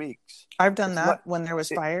couple of weeks. I've done that when there was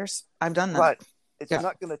fires. I've done that. Right. It's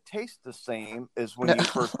not going to taste the same as when you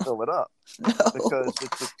first fill it up. No.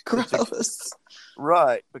 Because gross.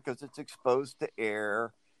 Right, because it's exposed to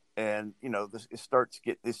air, and it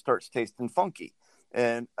starts tasting funky.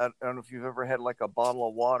 And I don't know if you've ever had like a bottle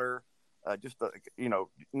of water,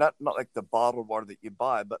 not like the bottled water that you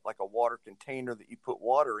buy, but like a water container that you put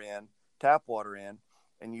water in, tap water in,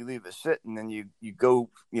 and you leave it sitting, and you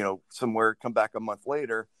go somewhere, come back a month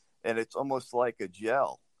later, and it's almost like a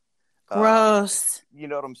gel. Gross. You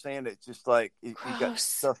know what I'm saying? It's just like you got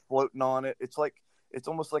stuff floating on it. It's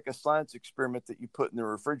almost like a science experiment that you put in the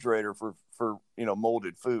refrigerator for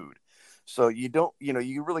molded food. So you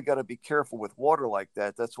really got to be careful with water like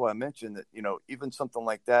that. That's why I mentioned that, even something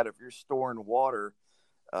like that, if you're storing water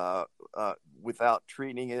without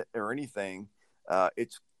treating it or anything,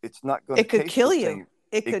 it's not going to taste kill the you. same.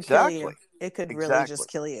 It could kill you. It could really just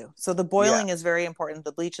kill you. So the boiling is very important.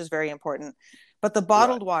 The bleach is very important. But the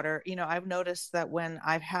bottled water, I've noticed that when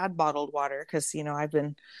I've had bottled water, because,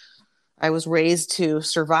 I was raised to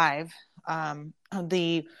survive,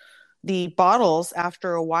 the bottles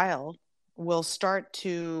after a while will start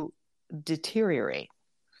to deteriorate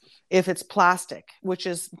if it's plastic, which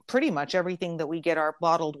is pretty much everything that we get our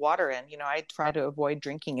bottled water in. I try to avoid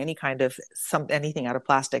drinking anything out of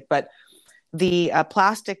plastic, but the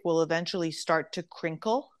plastic will eventually start to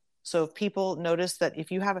crinkle. So if people notice that,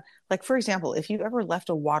 if you have, like, for example, if you've ever left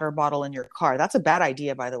a water bottle in your car, that's a bad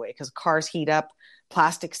idea, by the way, because cars heat up,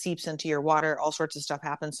 plastic seeps into your water, all sorts of stuff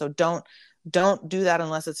happens. So don't do that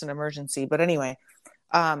unless it's an emergency. But anyway,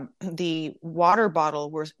 the water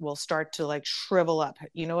bottle will start to like shrivel up.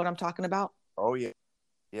 You know what I'm talking about? Oh yeah.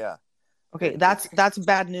 Yeah. Okay. That's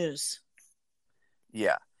bad news.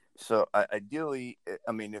 Yeah. So ideally,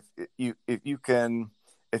 I mean, if you can,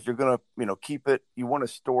 if you're gonna, keep it, you want to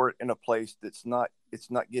store it in a place it's not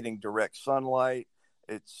getting direct sunlight.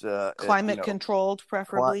 It's Climate controlled,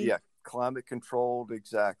 preferably. yeah, climate controlled,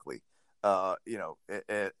 exactly. And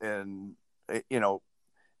you know,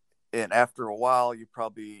 and after a while, you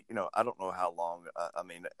probably, I don't know how long. I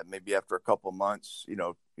mean, maybe after a couple of months,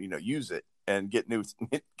 use it and get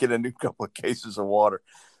a new couple of cases of water.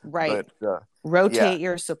 Right. But yeah, Rotate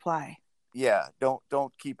your supply. yeah,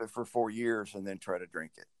 don't keep it for 4 years and then try to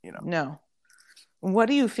drink it. No. What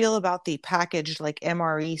do you feel about the packaged like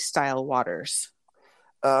MRE style waters?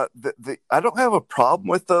 I don't have a problem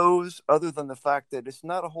with those, other than the fact that it's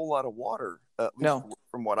not a whole lot of water, at least No.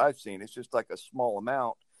 from what I've seen. It's just like a small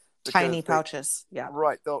amount. Tiny Because pouches. Yeah.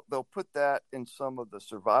 right, they'll put that in some of the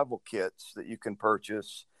survival kits that you can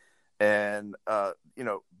purchase, and but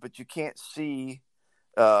you can't see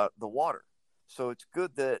the water. So it's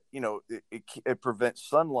good that it prevents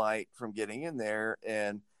sunlight from getting in there,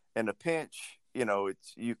 and in a pinch,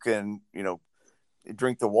 it's you can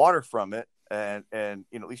drink the water from it, and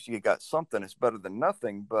at least you got something. It's better than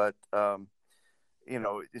nothing. But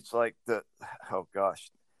it's like oh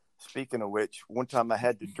gosh. Speaking of which, one time I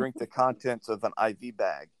had to drink the contents of an IV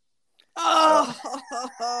bag.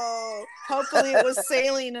 Oh, hopefully it was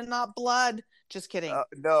saline and not blood. Just kidding.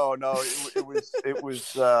 No, it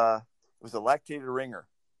was a lactated ringer.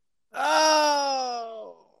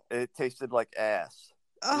 Oh, It tasted like ass.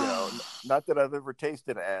 Not that I've ever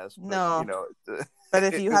tasted ass, but no. But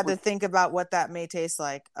if you had to think about what that may taste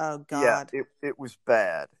like, oh God. Yeah, it was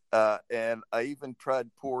bad. And I even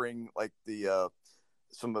tried pouring like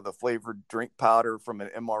some of the flavored drink powder from an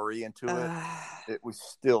MRE into it. It was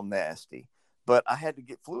still nasty, but I had to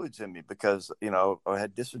get fluids in me because I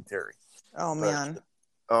had dysentery. Oh man.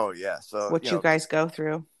 Oh yeah. So what you guys go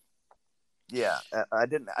through. Yeah, I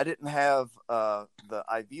didn't have the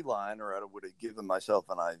IV line, or I would have given myself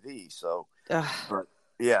an IV. So, but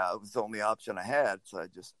yeah, it was the only option I had. So I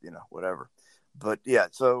just whatever. But yeah,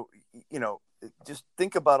 so just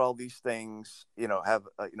think about all these things. Have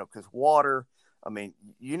because water. I mean,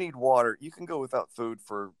 you need water. You can go without food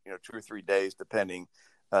for 2 or 3 days, depending,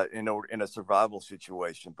 in a survival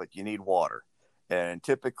situation. But you need water, and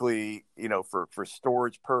typically, for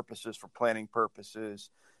storage purposes, for planning purposes,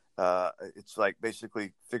 it's like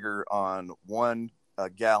basically figure on 1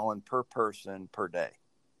 gallon per person per day,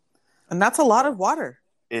 and that's a lot of water.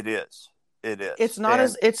 It is. It's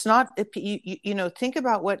not think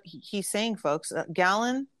about what he's saying, folks. A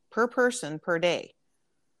gallon per person per day.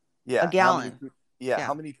 Yeah. A gallon.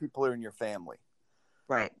 How many people are in your family?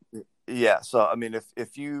 Right. Yeah. So, I mean,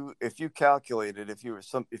 if you calculated, if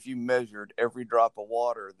you measured every drop of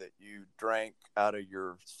water that you drank out of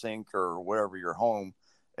your sink or wherever your home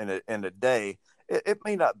in a day, it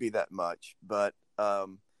may not be that much, but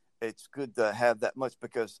it's good to have that much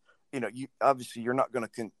because, you obviously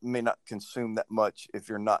may not consume that much if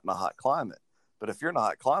you're not in a hot climate, but if you're in a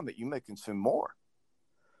hot climate, you may consume more.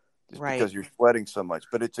 Just right. Because you're sweating so much.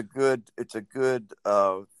 But it's a good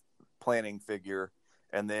planning figure.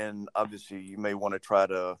 And then obviously you may want to try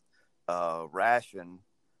to ration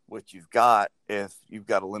what you've got if you've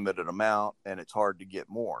got a limited amount and it's hard to get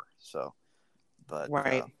more. So, but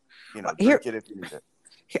right. drink it if you need it.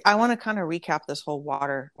 I want to kind of recap this whole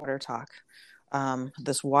water talk.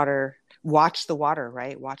 This water, watch the water,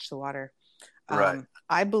 right? Watch the water. Right.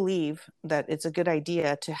 I believe that it's a good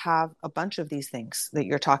idea to have a bunch of these things that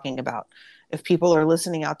you're talking about. If people are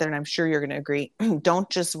listening out there, and I'm sure you're going to agree, don't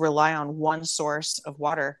just rely on one source of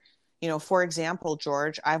water. For example,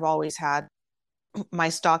 George, I've always had my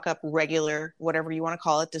stock up regular, whatever you want to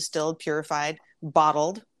call it, distilled, purified,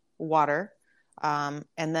 bottled water. And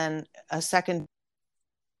then a second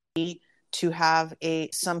to have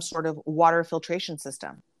some sort of water filtration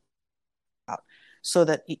system. So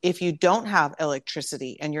that if you don't have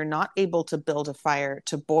electricity and you're not able to build a fire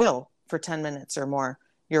to boil for 10 minutes or more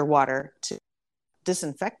your water, to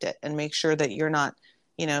disinfect it and make sure that you're not,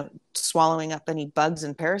 swallowing up any bugs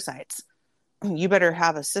and parasites, you better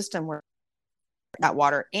have a system where that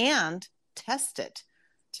water and test it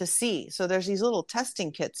to see. So there's these little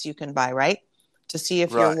testing kits you can buy, right? To see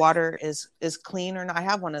if your water is clean or not. I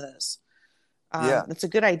have one of those. It's a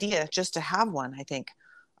good idea just to have one, I think.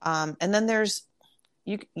 And then there's,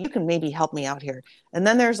 you can maybe help me out here. And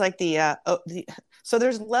then there's like so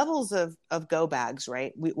there's levels of go bags,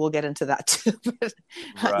 right? We'll get into that too.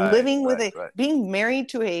 Being married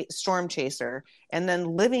to a storm chaser and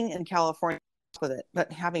then living in California with it,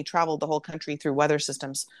 but having traveled the whole country through weather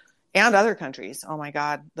systems and other countries. Oh my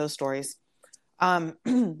God, those stories.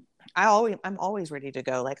 I'm always ready to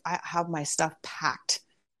go. Like I have my stuff packed,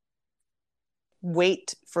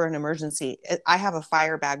 wait for an emergency. I have a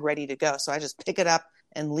fire bag ready to go. So I just pick it up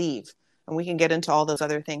and leave. And we can get into all those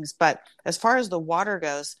other things. But as far as the water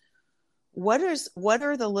goes, what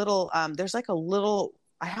are the little there's like a little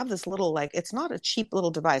I have this little, like, it's not a cheap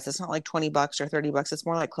little device. It's not like $20 or $30. It's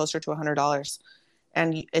more like closer to $100.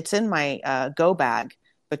 And it's in my go bag,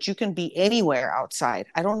 but you can be anywhere outside.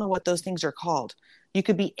 I don't know what those things are called. You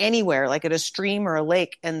could be anywhere, like at a stream or a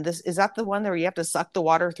lake. And this is that the one where you have to suck the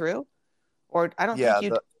water through? Or Yeah,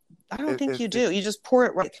 I don't think if you do. it's You just pour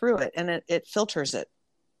it right through it and it filters it.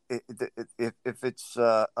 if it's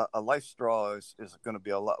a life straw is going to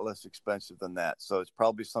be a lot less expensive than that. So it's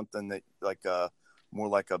probably something that like more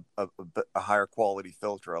like a higher quality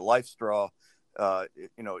filter. A life straw,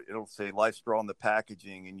 it'll say life straw in the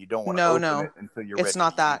packaging, and you don't want to open No, it until you're it's ready to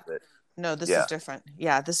not use that. it. No, this is Yeah, different.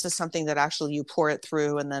 Yeah, this is something that actually you pour it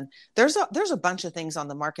through, and then there's a bunch of things on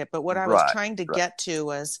the market. But what I was right, trying to right, get to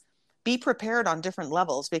was be prepared on different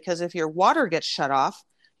levels, because if your water gets shut off,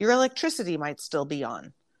 your electricity might still be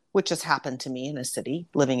on, which has happened to me in a city,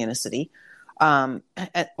 living in a city. Or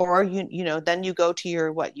then you go to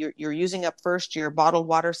you're using up first your bottled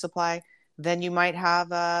water supply. Then you might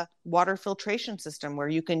have a water filtration system where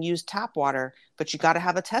you can use tap water, but you got to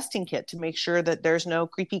have a testing kit to make sure that there's no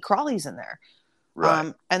creepy crawlies in there.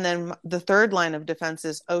 right, And then the third line of defense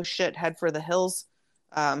is, oh shit, head for the hills.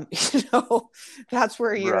 Um, that's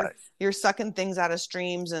where right. you're sucking things out of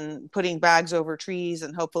streams and putting bags over trees,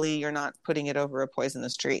 and hopefully you're not putting it over a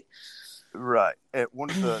poisonous tree. Right. And one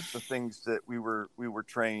of the things that we were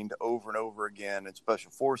trained over and over again in special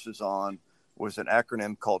forces on was an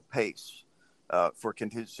acronym called PACE, for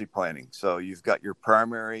contingency planning. So you've got your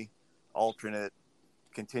primary, alternate,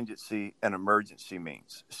 contingency, and emergency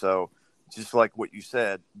means. So just like what you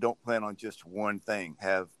said, don't plan on just one thing.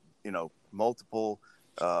 Have, multiple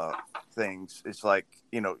things. It's like,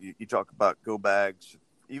 you talk about go bags,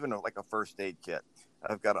 even like a first aid kit.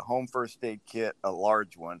 I've got a home first aid kit, a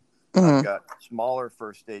large one. I've Mm-hmm. got smaller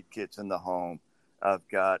first aid kits in the home. I've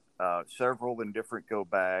got several in different go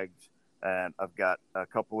bags, and I've got a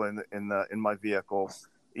couple in my vehicle.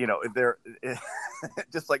 They're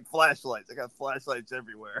just like flashlights. I got flashlights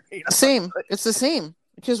everywhere. Same. It's the same.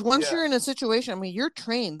 Because once Yeah, you're in a situation, I mean, you're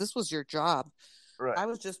trained. This was your job. right, I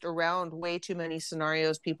was just around way too many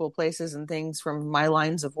scenarios, people, places, and things from my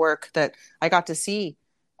lines of work that I got to see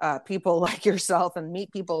people like yourself and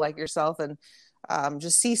meet people like yourself, and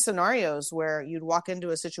just see scenarios where you'd walk into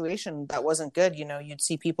a situation that wasn't good. You'd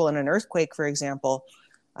see people in an earthquake, for example,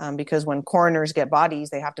 because when coroners get bodies,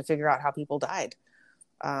 they have to figure out how people died.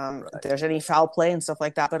 If right, there's any foul play and stuff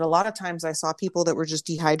like that. But a lot of times I saw people that were just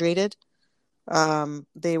dehydrated.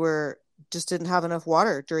 They were just didn't have enough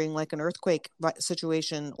water during like an earthquake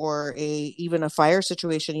situation, or even a fire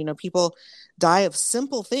situation. People die of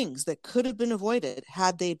simple things that could have been avoided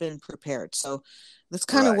had they been prepared. So that's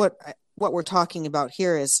kind of right, what we're talking about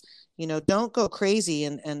here is, don't go crazy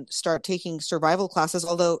and start taking survival classes,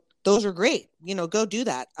 although those are great. Go do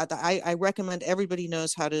that. I recommend everybody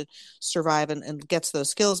knows how to survive and gets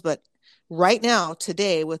those skills. But right now,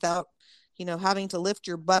 today, without having to lift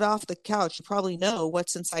your butt off the couch, you probably know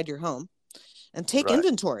what's inside your home, and take right,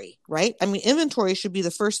 inventory, right? I mean, inventory should be the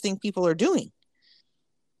first thing people are doing.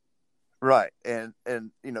 right. And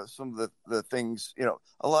some of the things,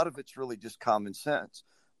 a lot of it's really just common sense,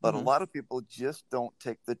 but a Mm-hmm. lot of people just don't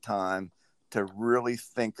take the time to really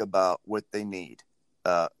think about what they need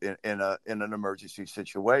in an emergency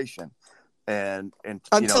situation, and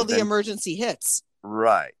Until the then emergency hits.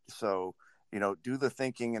 right. So, do the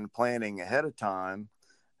thinking and planning ahead of time.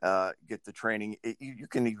 Get the training. You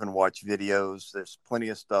can even watch videos. There's plenty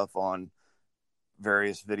of stuff on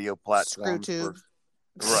various video Screw platforms for tube.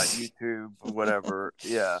 right, YouTube, whatever.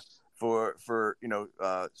 Yeah, for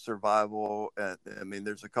survival. And I mean,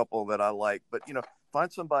 there's a couple that I like, but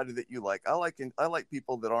find somebody that you like. I like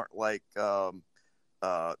people that aren't like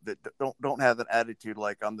that don't have an attitude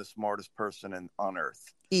like I'm the smartest person on earth.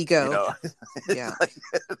 You Ego. know, it's Yeah.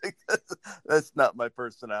 like that's not my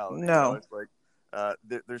personality. No. It's like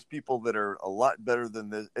there's people that are a lot better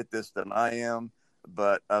at this than I am,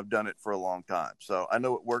 but I've done it for a long time, so I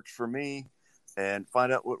know it works for me. And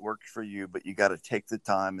find out what works for you, but you got to take the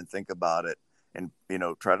time and think about it, and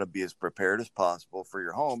try to be as prepared as possible for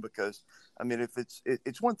your home. Because I mean, if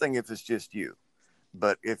it's one thing if it's just you,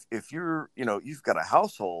 but if you're you've got a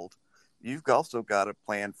household, you've also got to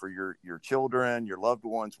plan for your children, your loved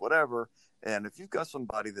ones, whatever. And if you've got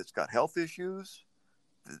somebody that's got health issues,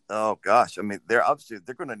 oh gosh, I mean, they're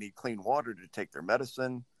going to need clean water to take their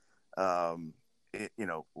medicine. um it, you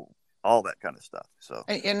know all that kind of stuff. So,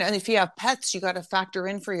 and if you have pets, you got to factor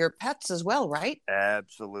in for your pets as well, right?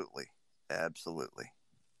 absolutely. Absolutely.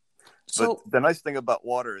 But So the nice thing about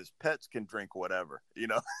water is pets can drink whatever, you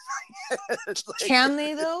know. It's like, can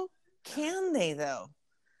they though? Can they though?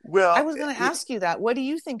 I well, was going to ask you that. What do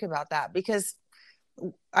you think about that? Because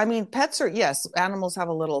I mean, pets are, yes, animals have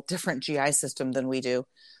a little different GI system than we do.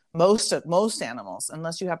 Most animals,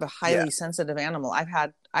 unless you have a yeah, highly sensitive animal. I've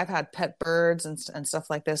had pet birds and stuff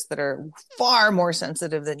like this that are far more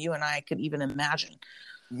sensitive than you and I could even imagine.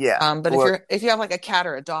 yeah. But Well, if you have like a cat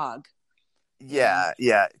or a dog, you know,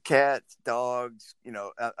 yeah. Cats, dogs,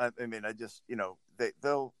 I mean, I just,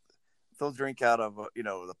 they'll drink out of,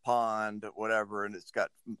 the pond, whatever, and it's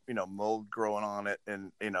got, mold growing on it,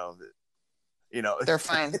 and they're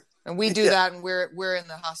fine. And we do yeah, that, and we're in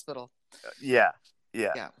the hospital. yeah,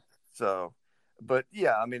 yeah. Yeah. So, but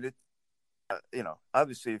yeah, I mean,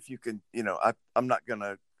 obviously, if you can, I'm not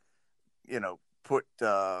gonna, put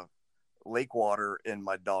lake water in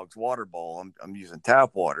my dog's water bowl. I'm using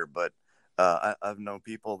tap water, but I've known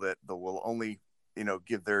people that will only,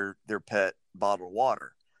 give their pet bottled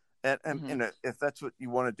water, and Hmm. if that's what you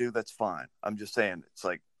want to do, that's fine. I'm just saying, it's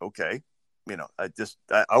like, okay,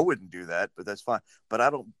 I wouldn't do that, but that's fine. But I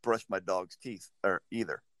don't brush my dog's teeth or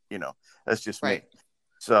either. That's just me. Right.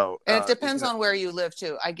 So, And it depends on where you live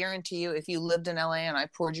too. I guarantee you, if you lived in LA and I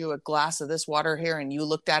poured you a glass of this water here and you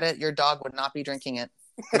looked at it, your dog would not be drinking it.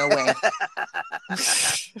 No way.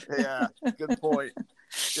 yeah, good point.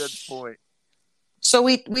 Good point. So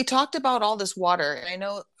we talked about all this water, and I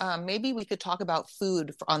know maybe we could talk about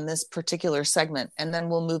food on this particular segment, and then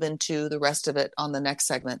we'll move into the rest of it on the next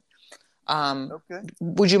segment. Um, Okay.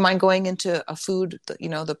 would you mind going into a food,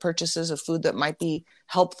 the purchases of food that might be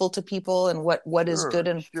helpful to people, and what is good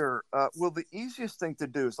Sure, and sure. Well, the easiest thing to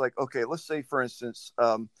do is, like, okay, let's say, for instance,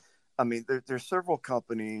 I mean, there's several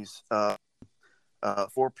companies,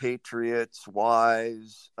 For Patriots,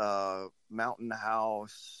 Wise, Mountain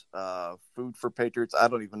House, Food for Patriots. I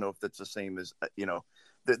don't even know if that's the same as,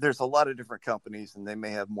 there's a lot of different companies, and they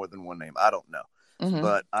may have more than one name. I don't know. Mhm.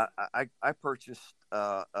 But I purchased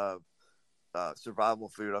survival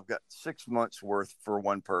food. I've got 6 months worth for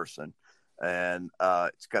one person, and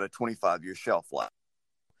it's got a 25-year shelf life.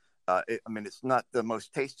 I mean, it's not the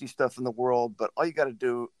most tasty stuff in the world, but all you got to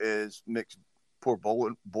do is pour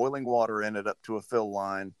boiling water in it up to a fill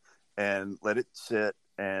line, and let it sit,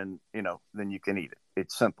 and then you can eat it.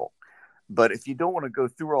 It's simple. But if you don't want to go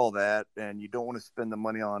through all that, and you don't want to spend the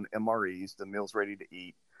money on MREs, the meals ready to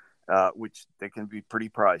eat, which they can be pretty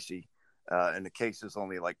pricey, and the case is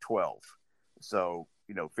only like 12. So,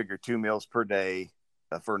 figure 2 meals per day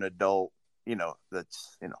for an adult,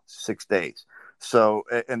 that's, 6 days. So,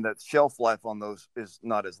 and the shelf life on those is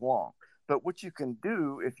not as long. But what you can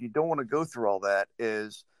do if you don't want to go through all that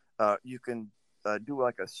is you can do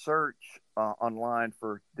like a search online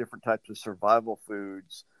for different types of survival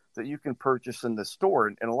foods that you can purchase in the store.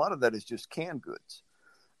 And a lot of that is just canned goods.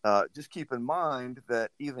 Just keep in mind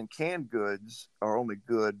that even canned goods are only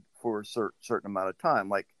good for a certain amount of time.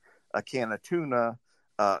 Like a can of tuna,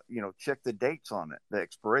 check the dates on it, the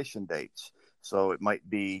expiration dates. So it might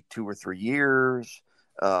be 2 or 3 years.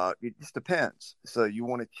 It just depends. So you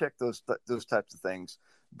want to check those types of things,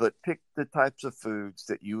 but pick the types of foods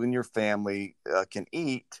that you and your family can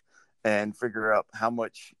eat, and figure out how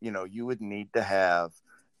much you would need to have,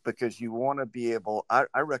 because you want to be able.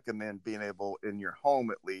 I recommend being able in your home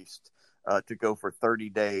at least to go for 30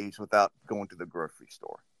 days without going to the grocery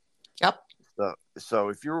store. Yep. So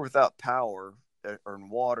if you're without power or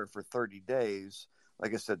water for 30 days,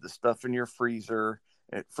 like I said, the stuff in your freezer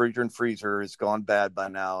has gone bad by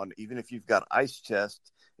now. And even if you've got ice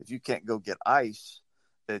chest, if you can't go get ice,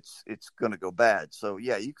 it's going to go bad. So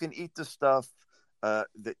yeah, you can eat the stuff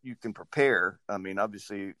that you can prepare. I mean,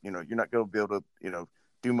 obviously, you're not going to be able to,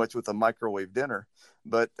 do much with a microwave dinner,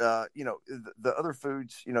 but the other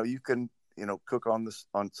foods, you can cook on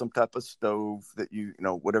some type of stove that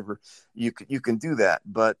whatever you can do that.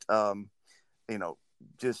 But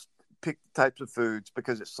just pick the types of foods,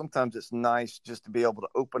 because sometimes it's nice just to be able to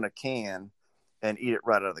open a can and eat it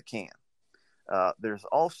right out of the can. There's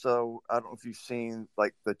also, I don't know if you've seen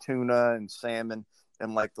like the tuna and salmon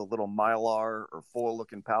and like the little mylar or foil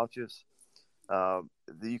looking pouches.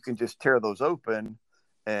 You can just tear those open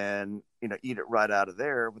and eat it right out of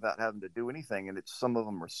there without having to do anything. And some of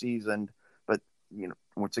them are seasoned, but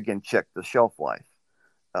once again, check the shelf life.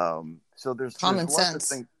 So there's Common a lot of sense.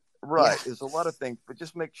 things, Yeah. right? There's a lot of things, but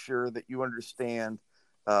just make sure that you understand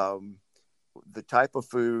the type of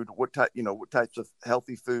food, what types of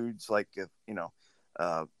healthy foods, like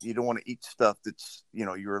You don't want to eat stuff that's,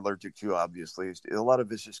 you're allergic to, obviously. A lot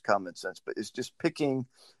of it's just common sense, but it's just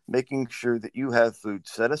making sure that you have food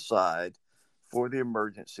set aside for the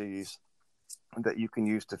emergencies that you can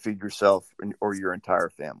use to feed yourself or your entire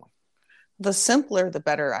family. The simpler, the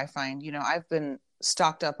better, I find. I've been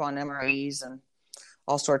stocked up on MREs and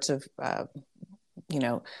all sorts of,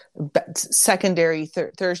 secondary,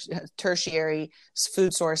 tertiary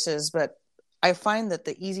food sources. But I find that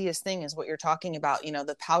the easiest thing is what you're talking about,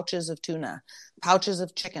 the pouches of tuna, pouches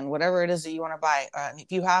of chicken, whatever it is that you want to buy.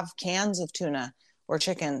 If you have cans of tuna or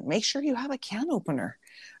chicken, make sure you have a can opener.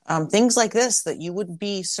 Things like this that you would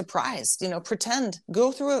be surprised,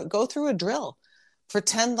 go through a drill,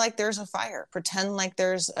 pretend like there's a fire, pretend like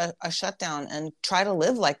there's a shutdown, and try to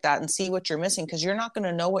live like that and see what you're missing, because you're not going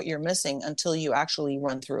to know what you're missing until you actually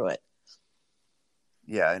run through it.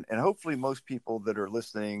 Yeah. And hopefully most people that are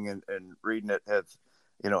listening and reading it have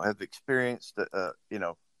experienced,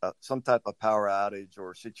 some type of power outage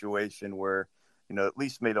or situation where, at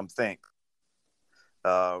least made them think,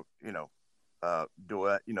 do I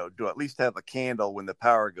at least have a candle when the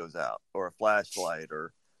power goes out, or a flashlight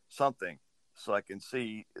or something, so I can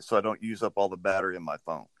see, so I don't use up all the battery in my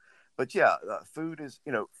phone. But yeah, food is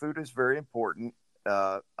very important,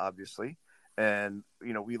 obviously. And,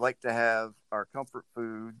 we like to have our comfort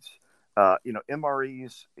foods.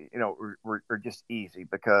 MREs, are just easy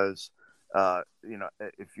because,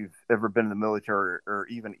 if you've ever been in the military or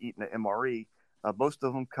even eaten an MRE, most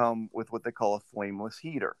of them come with what they call a flameless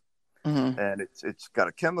heater. Mm-hmm. And it's got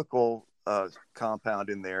a chemical compound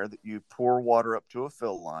in there that you pour water up to a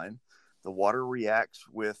fill line. The water reacts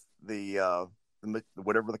with the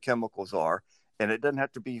whatever the chemicals are, and it doesn't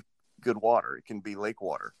have to be good water. It can be lake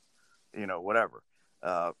water, whatever.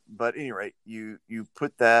 But at any rate, you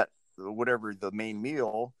put that, whatever the main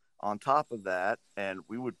meal, on top of that, and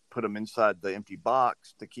we would put them inside the empty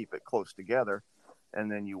box to keep it close together. And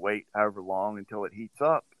then you wait however long until it heats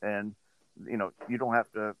up, and you don't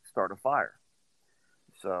have to start a fire.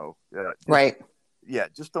 So Right. Yeah,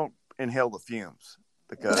 just don't inhale the fumes,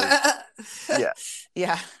 because yeah.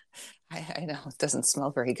 Yeah, I know it doesn't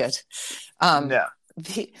smell very good. No.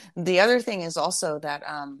 The other thing is also that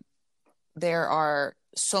there are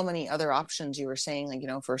so many other options. You were saying,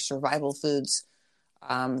 like, for survival foods,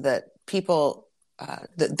 that people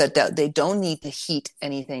that they don't need to heat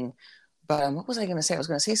anything. But what was I going to say? I was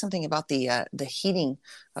going to say something about the heating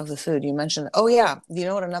of the food. You mentioned, oh yeah, you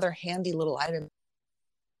know what? Another handy little item.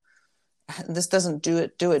 This doesn't do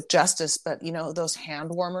it justice, but those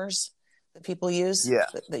hand warmers that people use, Yeah.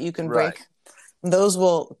 that you can Right. break. Those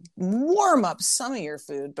will warm up some of your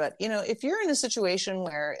food. But if you're in a situation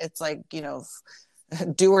where it's like,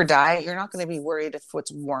 do or die, you're not going to be worried if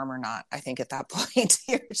it's warm or not. I think at that point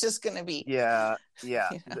you're just going to be. Yeah.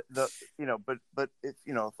 But if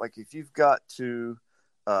like, if you've got to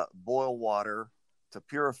boil water to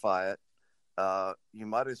purify it, you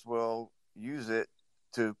might as well use it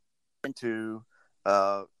to into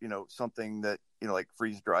something that, like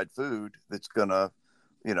freeze dried food that's gonna,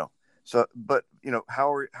 so. But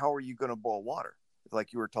how are you going to boil water,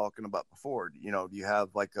 like you were talking about before? Do you have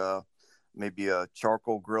like maybe a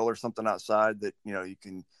charcoal grill or something outside that you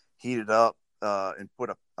can heat it up and put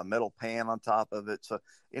a metal pan on top of it? So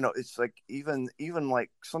it's like, even like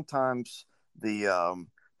sometimes the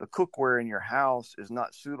cookware in your house is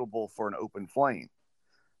not suitable for an open flame.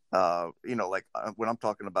 Like what I'm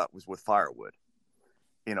talking about was with firewood.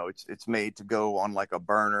 It's made to go on like a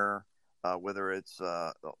burner, whether it's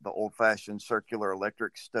the old-fashioned circular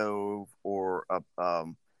electric stove, or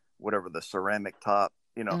whatever, the ceramic top.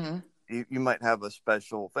 Mm-hmm. You might have a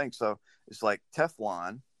special thing. So it's like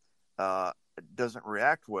Teflon doesn't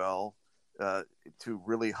react well to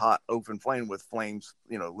really hot open flame, with flames,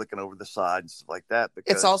 licking over the sides like that.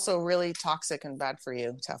 Because it's also really toxic and bad for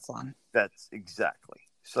you, Teflon. That's exactly.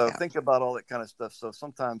 So Yeah. think about all that kind of stuff. So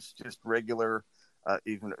sometimes just regular,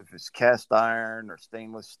 even if it's cast iron or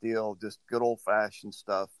stainless steel, just good old fashioned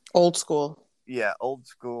stuff. Old school. Yeah, old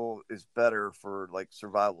school is better for like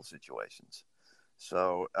survival situations.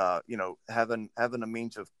 So having a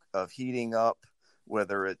means of heating up,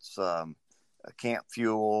 whether it's a camp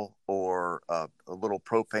fuel or a little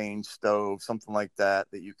propane stove, something like that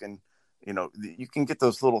you can, you can get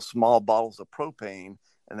those little small bottles of propane,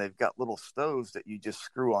 and they've got little stoves that you just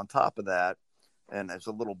screw on top of that, and as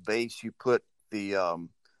a little base, you put the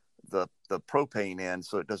propane in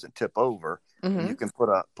so it doesn't tip over. Mm-hmm. And you can put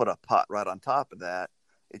a pot right on top of that.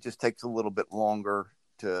 It just takes a little bit longer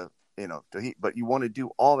to heat, but you want to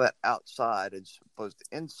do all that outside as opposed to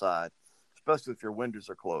inside, especially if your windows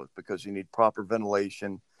are closed, because you need proper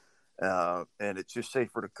ventilation. and it's just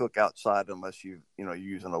safer to cook outside unless you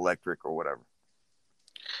use an electric or whatever.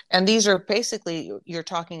 And these are basically, you're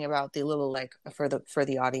talking about the little, like, for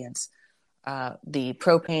the audience, the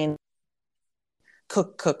propane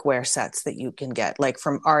cookware sets that you can get, like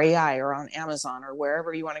from REI or on Amazon or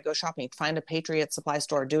wherever you want to go shopping. Find a Patriot Supply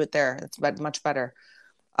store, do it there. It's much better.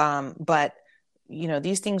 But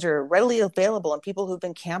these things are readily available, and people who've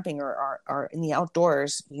been camping or are in the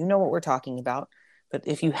outdoors, what we're talking about. But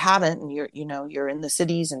if you haven't, and you're in the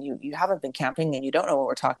cities and you haven't been camping and you don't know what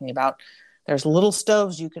we're talking about, there's little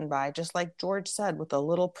stoves you can buy, just like George said, with a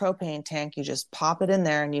little propane tank. You just pop it in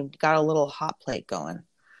there and you've got a little hot plate going.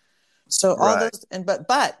 So all Right. those,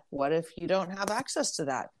 but what if you don't have access to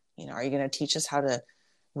that? Are you going to teach us how to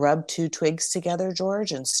rub two twigs together,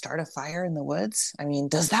 George, and start a fire in the woods? I mean,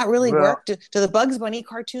 does that really work? Do the Bugs Bunny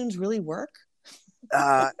cartoons really work?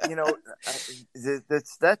 That's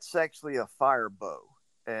actually a fire bow,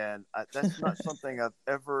 and that's not something I've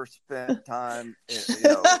ever spent time,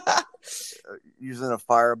 using a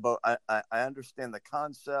fire bow. I understand the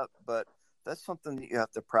concept, but that's something that you have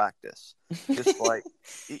to practice. Just like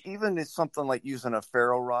even it's something like using a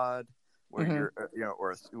ferro rod, where you're,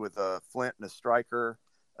 or with a flint and a striker,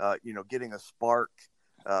 getting a spark.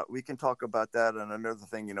 We can talk about that. And another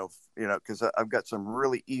thing, because I've got some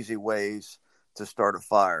really easy ways to start a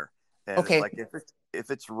fire. And okay. It's like if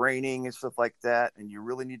it's raining and stuff like that, and you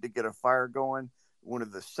really need to get a fire going, one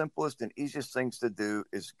of the simplest and easiest things to do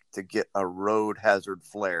is to get a road hazard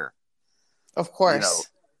flare. Of course.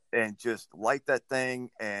 And just light that thing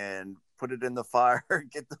and put it in the fire and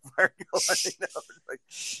get the fire going.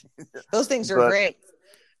 Those things are great.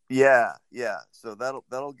 Yeah. So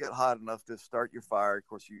that'll get hot enough to start your fire. Of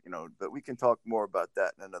course, but we can talk more about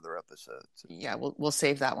that in another episode. Yeah, we'll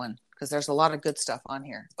save that one because there's a lot of good stuff on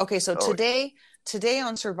here. Okay, so today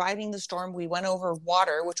on Surviving the Storm, we went over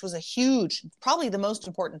water, which was probably the most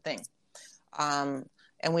important thing. And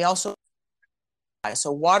we also,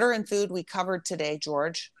 so water and food we covered today,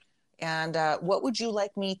 George. And what would you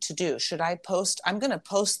like me to do? I'm going to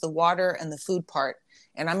post the water and the food part,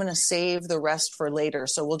 and I'm going to save the rest for later.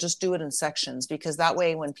 So we'll just do it in sections, because that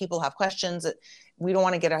way when people have questions, we don't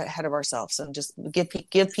want to get ahead of ourselves, and just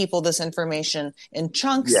give people this information in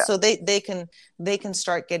chunks. Yeah. So they can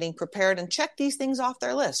start getting prepared and check these things off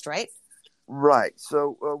their list, right? Right.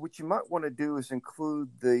 So what you might want to do is include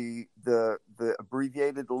the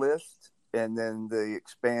abbreviated list, and then the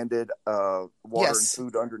expanded water and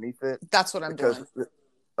food underneath it. That's what I'm doing.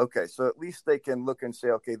 Okay, so at least they can look and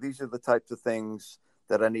say, okay, these are the types of things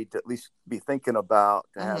that I need to at least be thinking about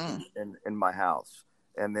to have in my house.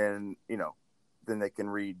 And then, then they can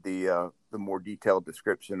read the more detailed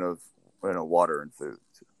description of water and food.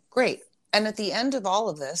 Great. And at the end of all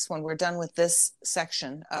of this, when we're done with this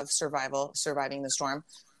section of surviving the storm,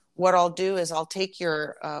 what I'll do is I'll take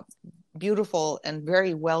your beautiful and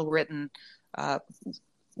very well written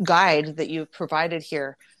guide that you've provided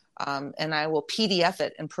here, and I will PDF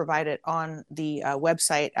it and provide it on the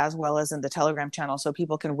website as well as in the Telegram channel, so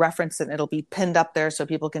people can reference it. It'll be pinned up there so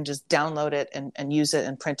people can just download it and use it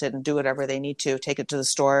and print it and do whatever they need to. Take it to the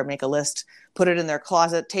store, make a list, put it in their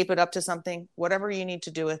closet, tape it up to something, whatever you need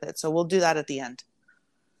to do with it. So we'll do that at the end.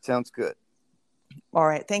 Sounds good. All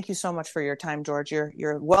right. Thank you so much for your time, George.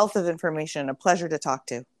 Your wealth of information, a pleasure to talk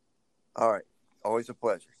to. All right. Always a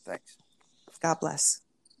pleasure. Thanks. God bless.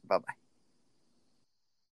 Bye-bye.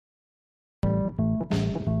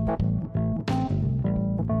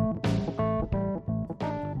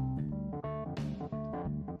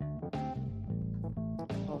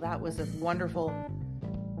 Well, that was a wonderful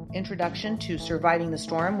introduction to Surviving the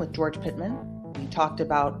Storm with George Pittman. We talked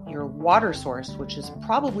about your water source, which is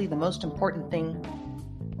probably the most important thing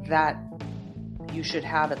that you should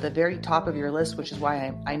have at the very top of your list, which is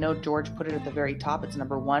why I know George put it at the very top. It's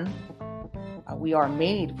number one. We are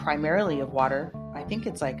made primarily of water. I think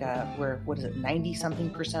it's like we're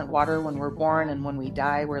 90-something% water when we're born, and when we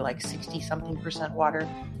die, we're like 60-something% water.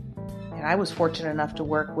 And I was fortunate enough to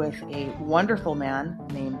work with a wonderful man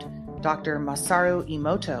named Dr. Masaru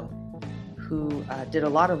Emoto, who did a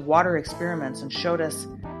lot of water experiments and showed us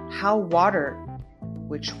how water,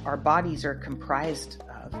 which our bodies are comprised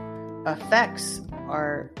of, affects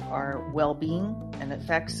our well-being, and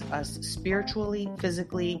affects us spiritually,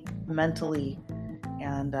 physically, mentally,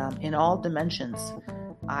 and in all dimensions.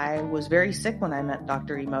 I was very sick when I met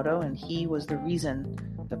Dr. Emoto, and he was the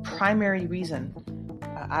primary reason.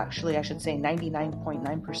 Actually, I should say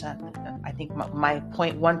 99.9%. I think my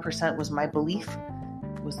 0.1% was my belief.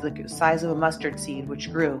 It was the size of a mustard seed,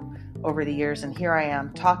 which grew over the years. And here I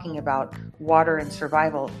am talking about water and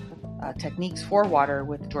survival techniques for water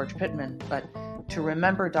with George Pittman. But to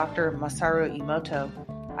remember Dr. Masaru Emoto,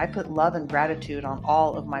 I put love and gratitude on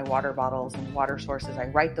all of my water bottles and water sources. I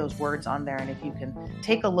write those words on there, and if you can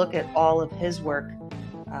take a look at all of his work,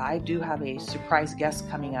 I do have a surprise guest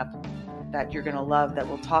coming up that you're going to love that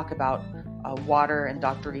will talk about water and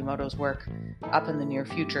Dr. Emoto's work up in the near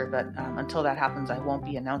future. But until that happens, I won't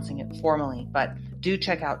be announcing it formally. But do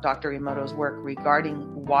check out Dr. Emoto's work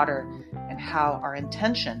regarding water and how our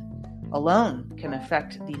intention alone can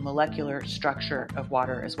affect the molecular structure of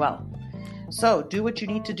water as well. So do what you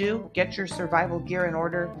need to do. Get your survival gear in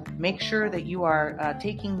order. Make sure that you are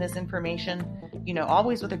taking this information,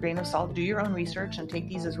 always with a grain of salt. Do your own research and take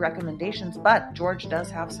these as recommendations. But George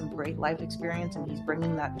does have some great life experience, and he's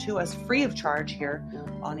bringing that to us free of charge here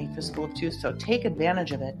on A Fistful of Truth. So take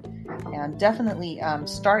advantage of it, and definitely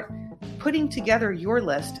start putting together your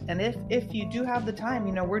list. And if you do have the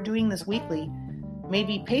time, we're doing this weekly.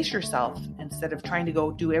 Maybe pace yourself instead of trying to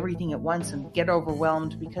go do everything at once and get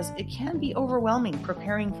overwhelmed, because it can be overwhelming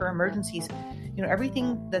preparing for emergencies.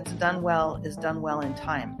 Everything that's done well is done well in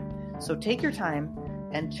time. So take your time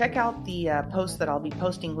and check out the post that I'll be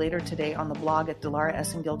posting later today on the blog at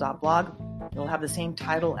delaraessengill.blog. It'll have the same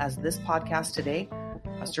title as this podcast today,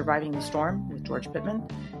 Surviving the Storm with George Pittman.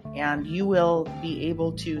 And you will be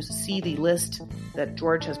able to see the list that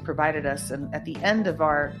George has provided us. And at the end of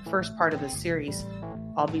our first part of this series,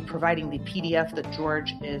 I'll be providing the PDF that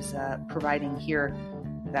George is providing here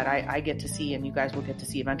that I get to see, and you guys will get to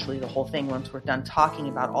see eventually the whole thing once we're done talking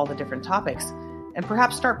about all the different topics. And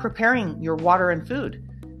perhaps start preparing your water and food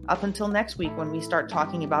up until next week when we start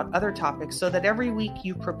talking about other topics, so that every week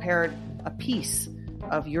you prepared a piece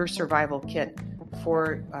of your survival kit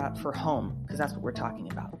for home, because that's what we're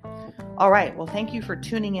talking about. All right. Well, thank you for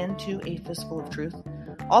tuning in to A Fistful of Truth.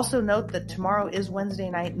 Also note that tomorrow is Wednesday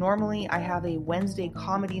night. Normally I have a Wednesday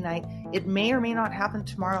comedy night. It may or may not happen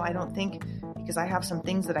tomorrow, I don't think, because I have some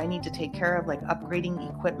things that I need to take care of, like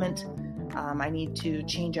upgrading equipment. I need to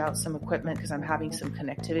change out some equipment because I'm having some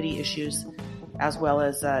connectivity issues, as well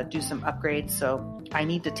as do some upgrades. So I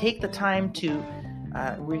need to take the time to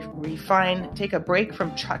refine, take a break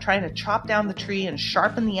from trying to chop down the tree and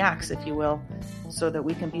sharpen the axe, if you will, so that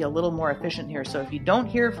we can be a little more efficient here. So if you don't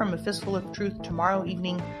hear from A Fistful of Truth tomorrow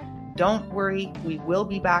evening, don't worry. We will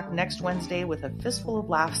be back next Wednesday with A Fistful of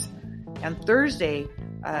Laughs. And Thursday,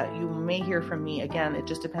 you may hear from me again. It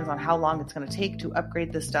just depends on how long it's going to take to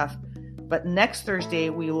upgrade this stuff. But next Thursday,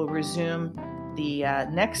 we will resume the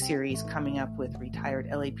next series coming up with retired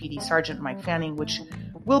LAPD Sergeant Mike Fanning, which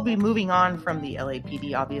will be moving on from the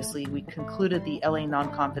LAPD. Obviously, we concluded the LA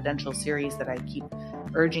Non-Confidential series that I keep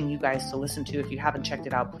urging you guys to listen to. If you haven't checked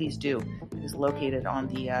it out, please do. It is located on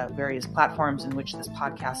the various platforms in which this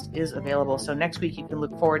podcast is available. So next week, you can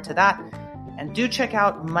look forward to that. And do check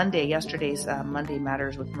out yesterday's Monday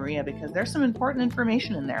Matters with Maria, because there's some important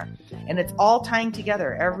information in there. And it's all tying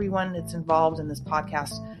together. Everyone that's involved in this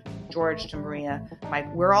podcast, George to Maria,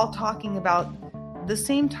 Mike, we're all talking about the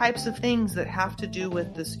same types of things that have to do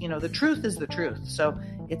with this. The truth is the truth. So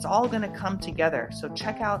it's all going to come together. So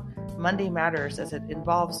check out Monday Matters, as it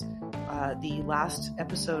involves the last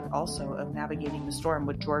episode also of Navigating the Storm,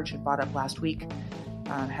 what George had brought up last week,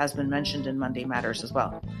 has been mentioned in Monday Matters as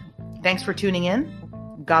well. Thanks for tuning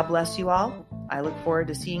in. God bless you all. I look forward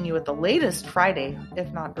to seeing you at the latest Friday,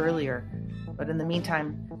 if not earlier. But in the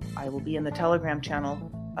meantime, I will be in the Telegram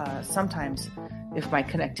channel sometimes if my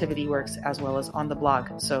connectivity works, as well as on the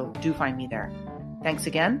blog. So do find me there. Thanks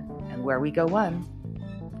again. And where we go one,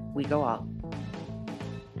 we go all.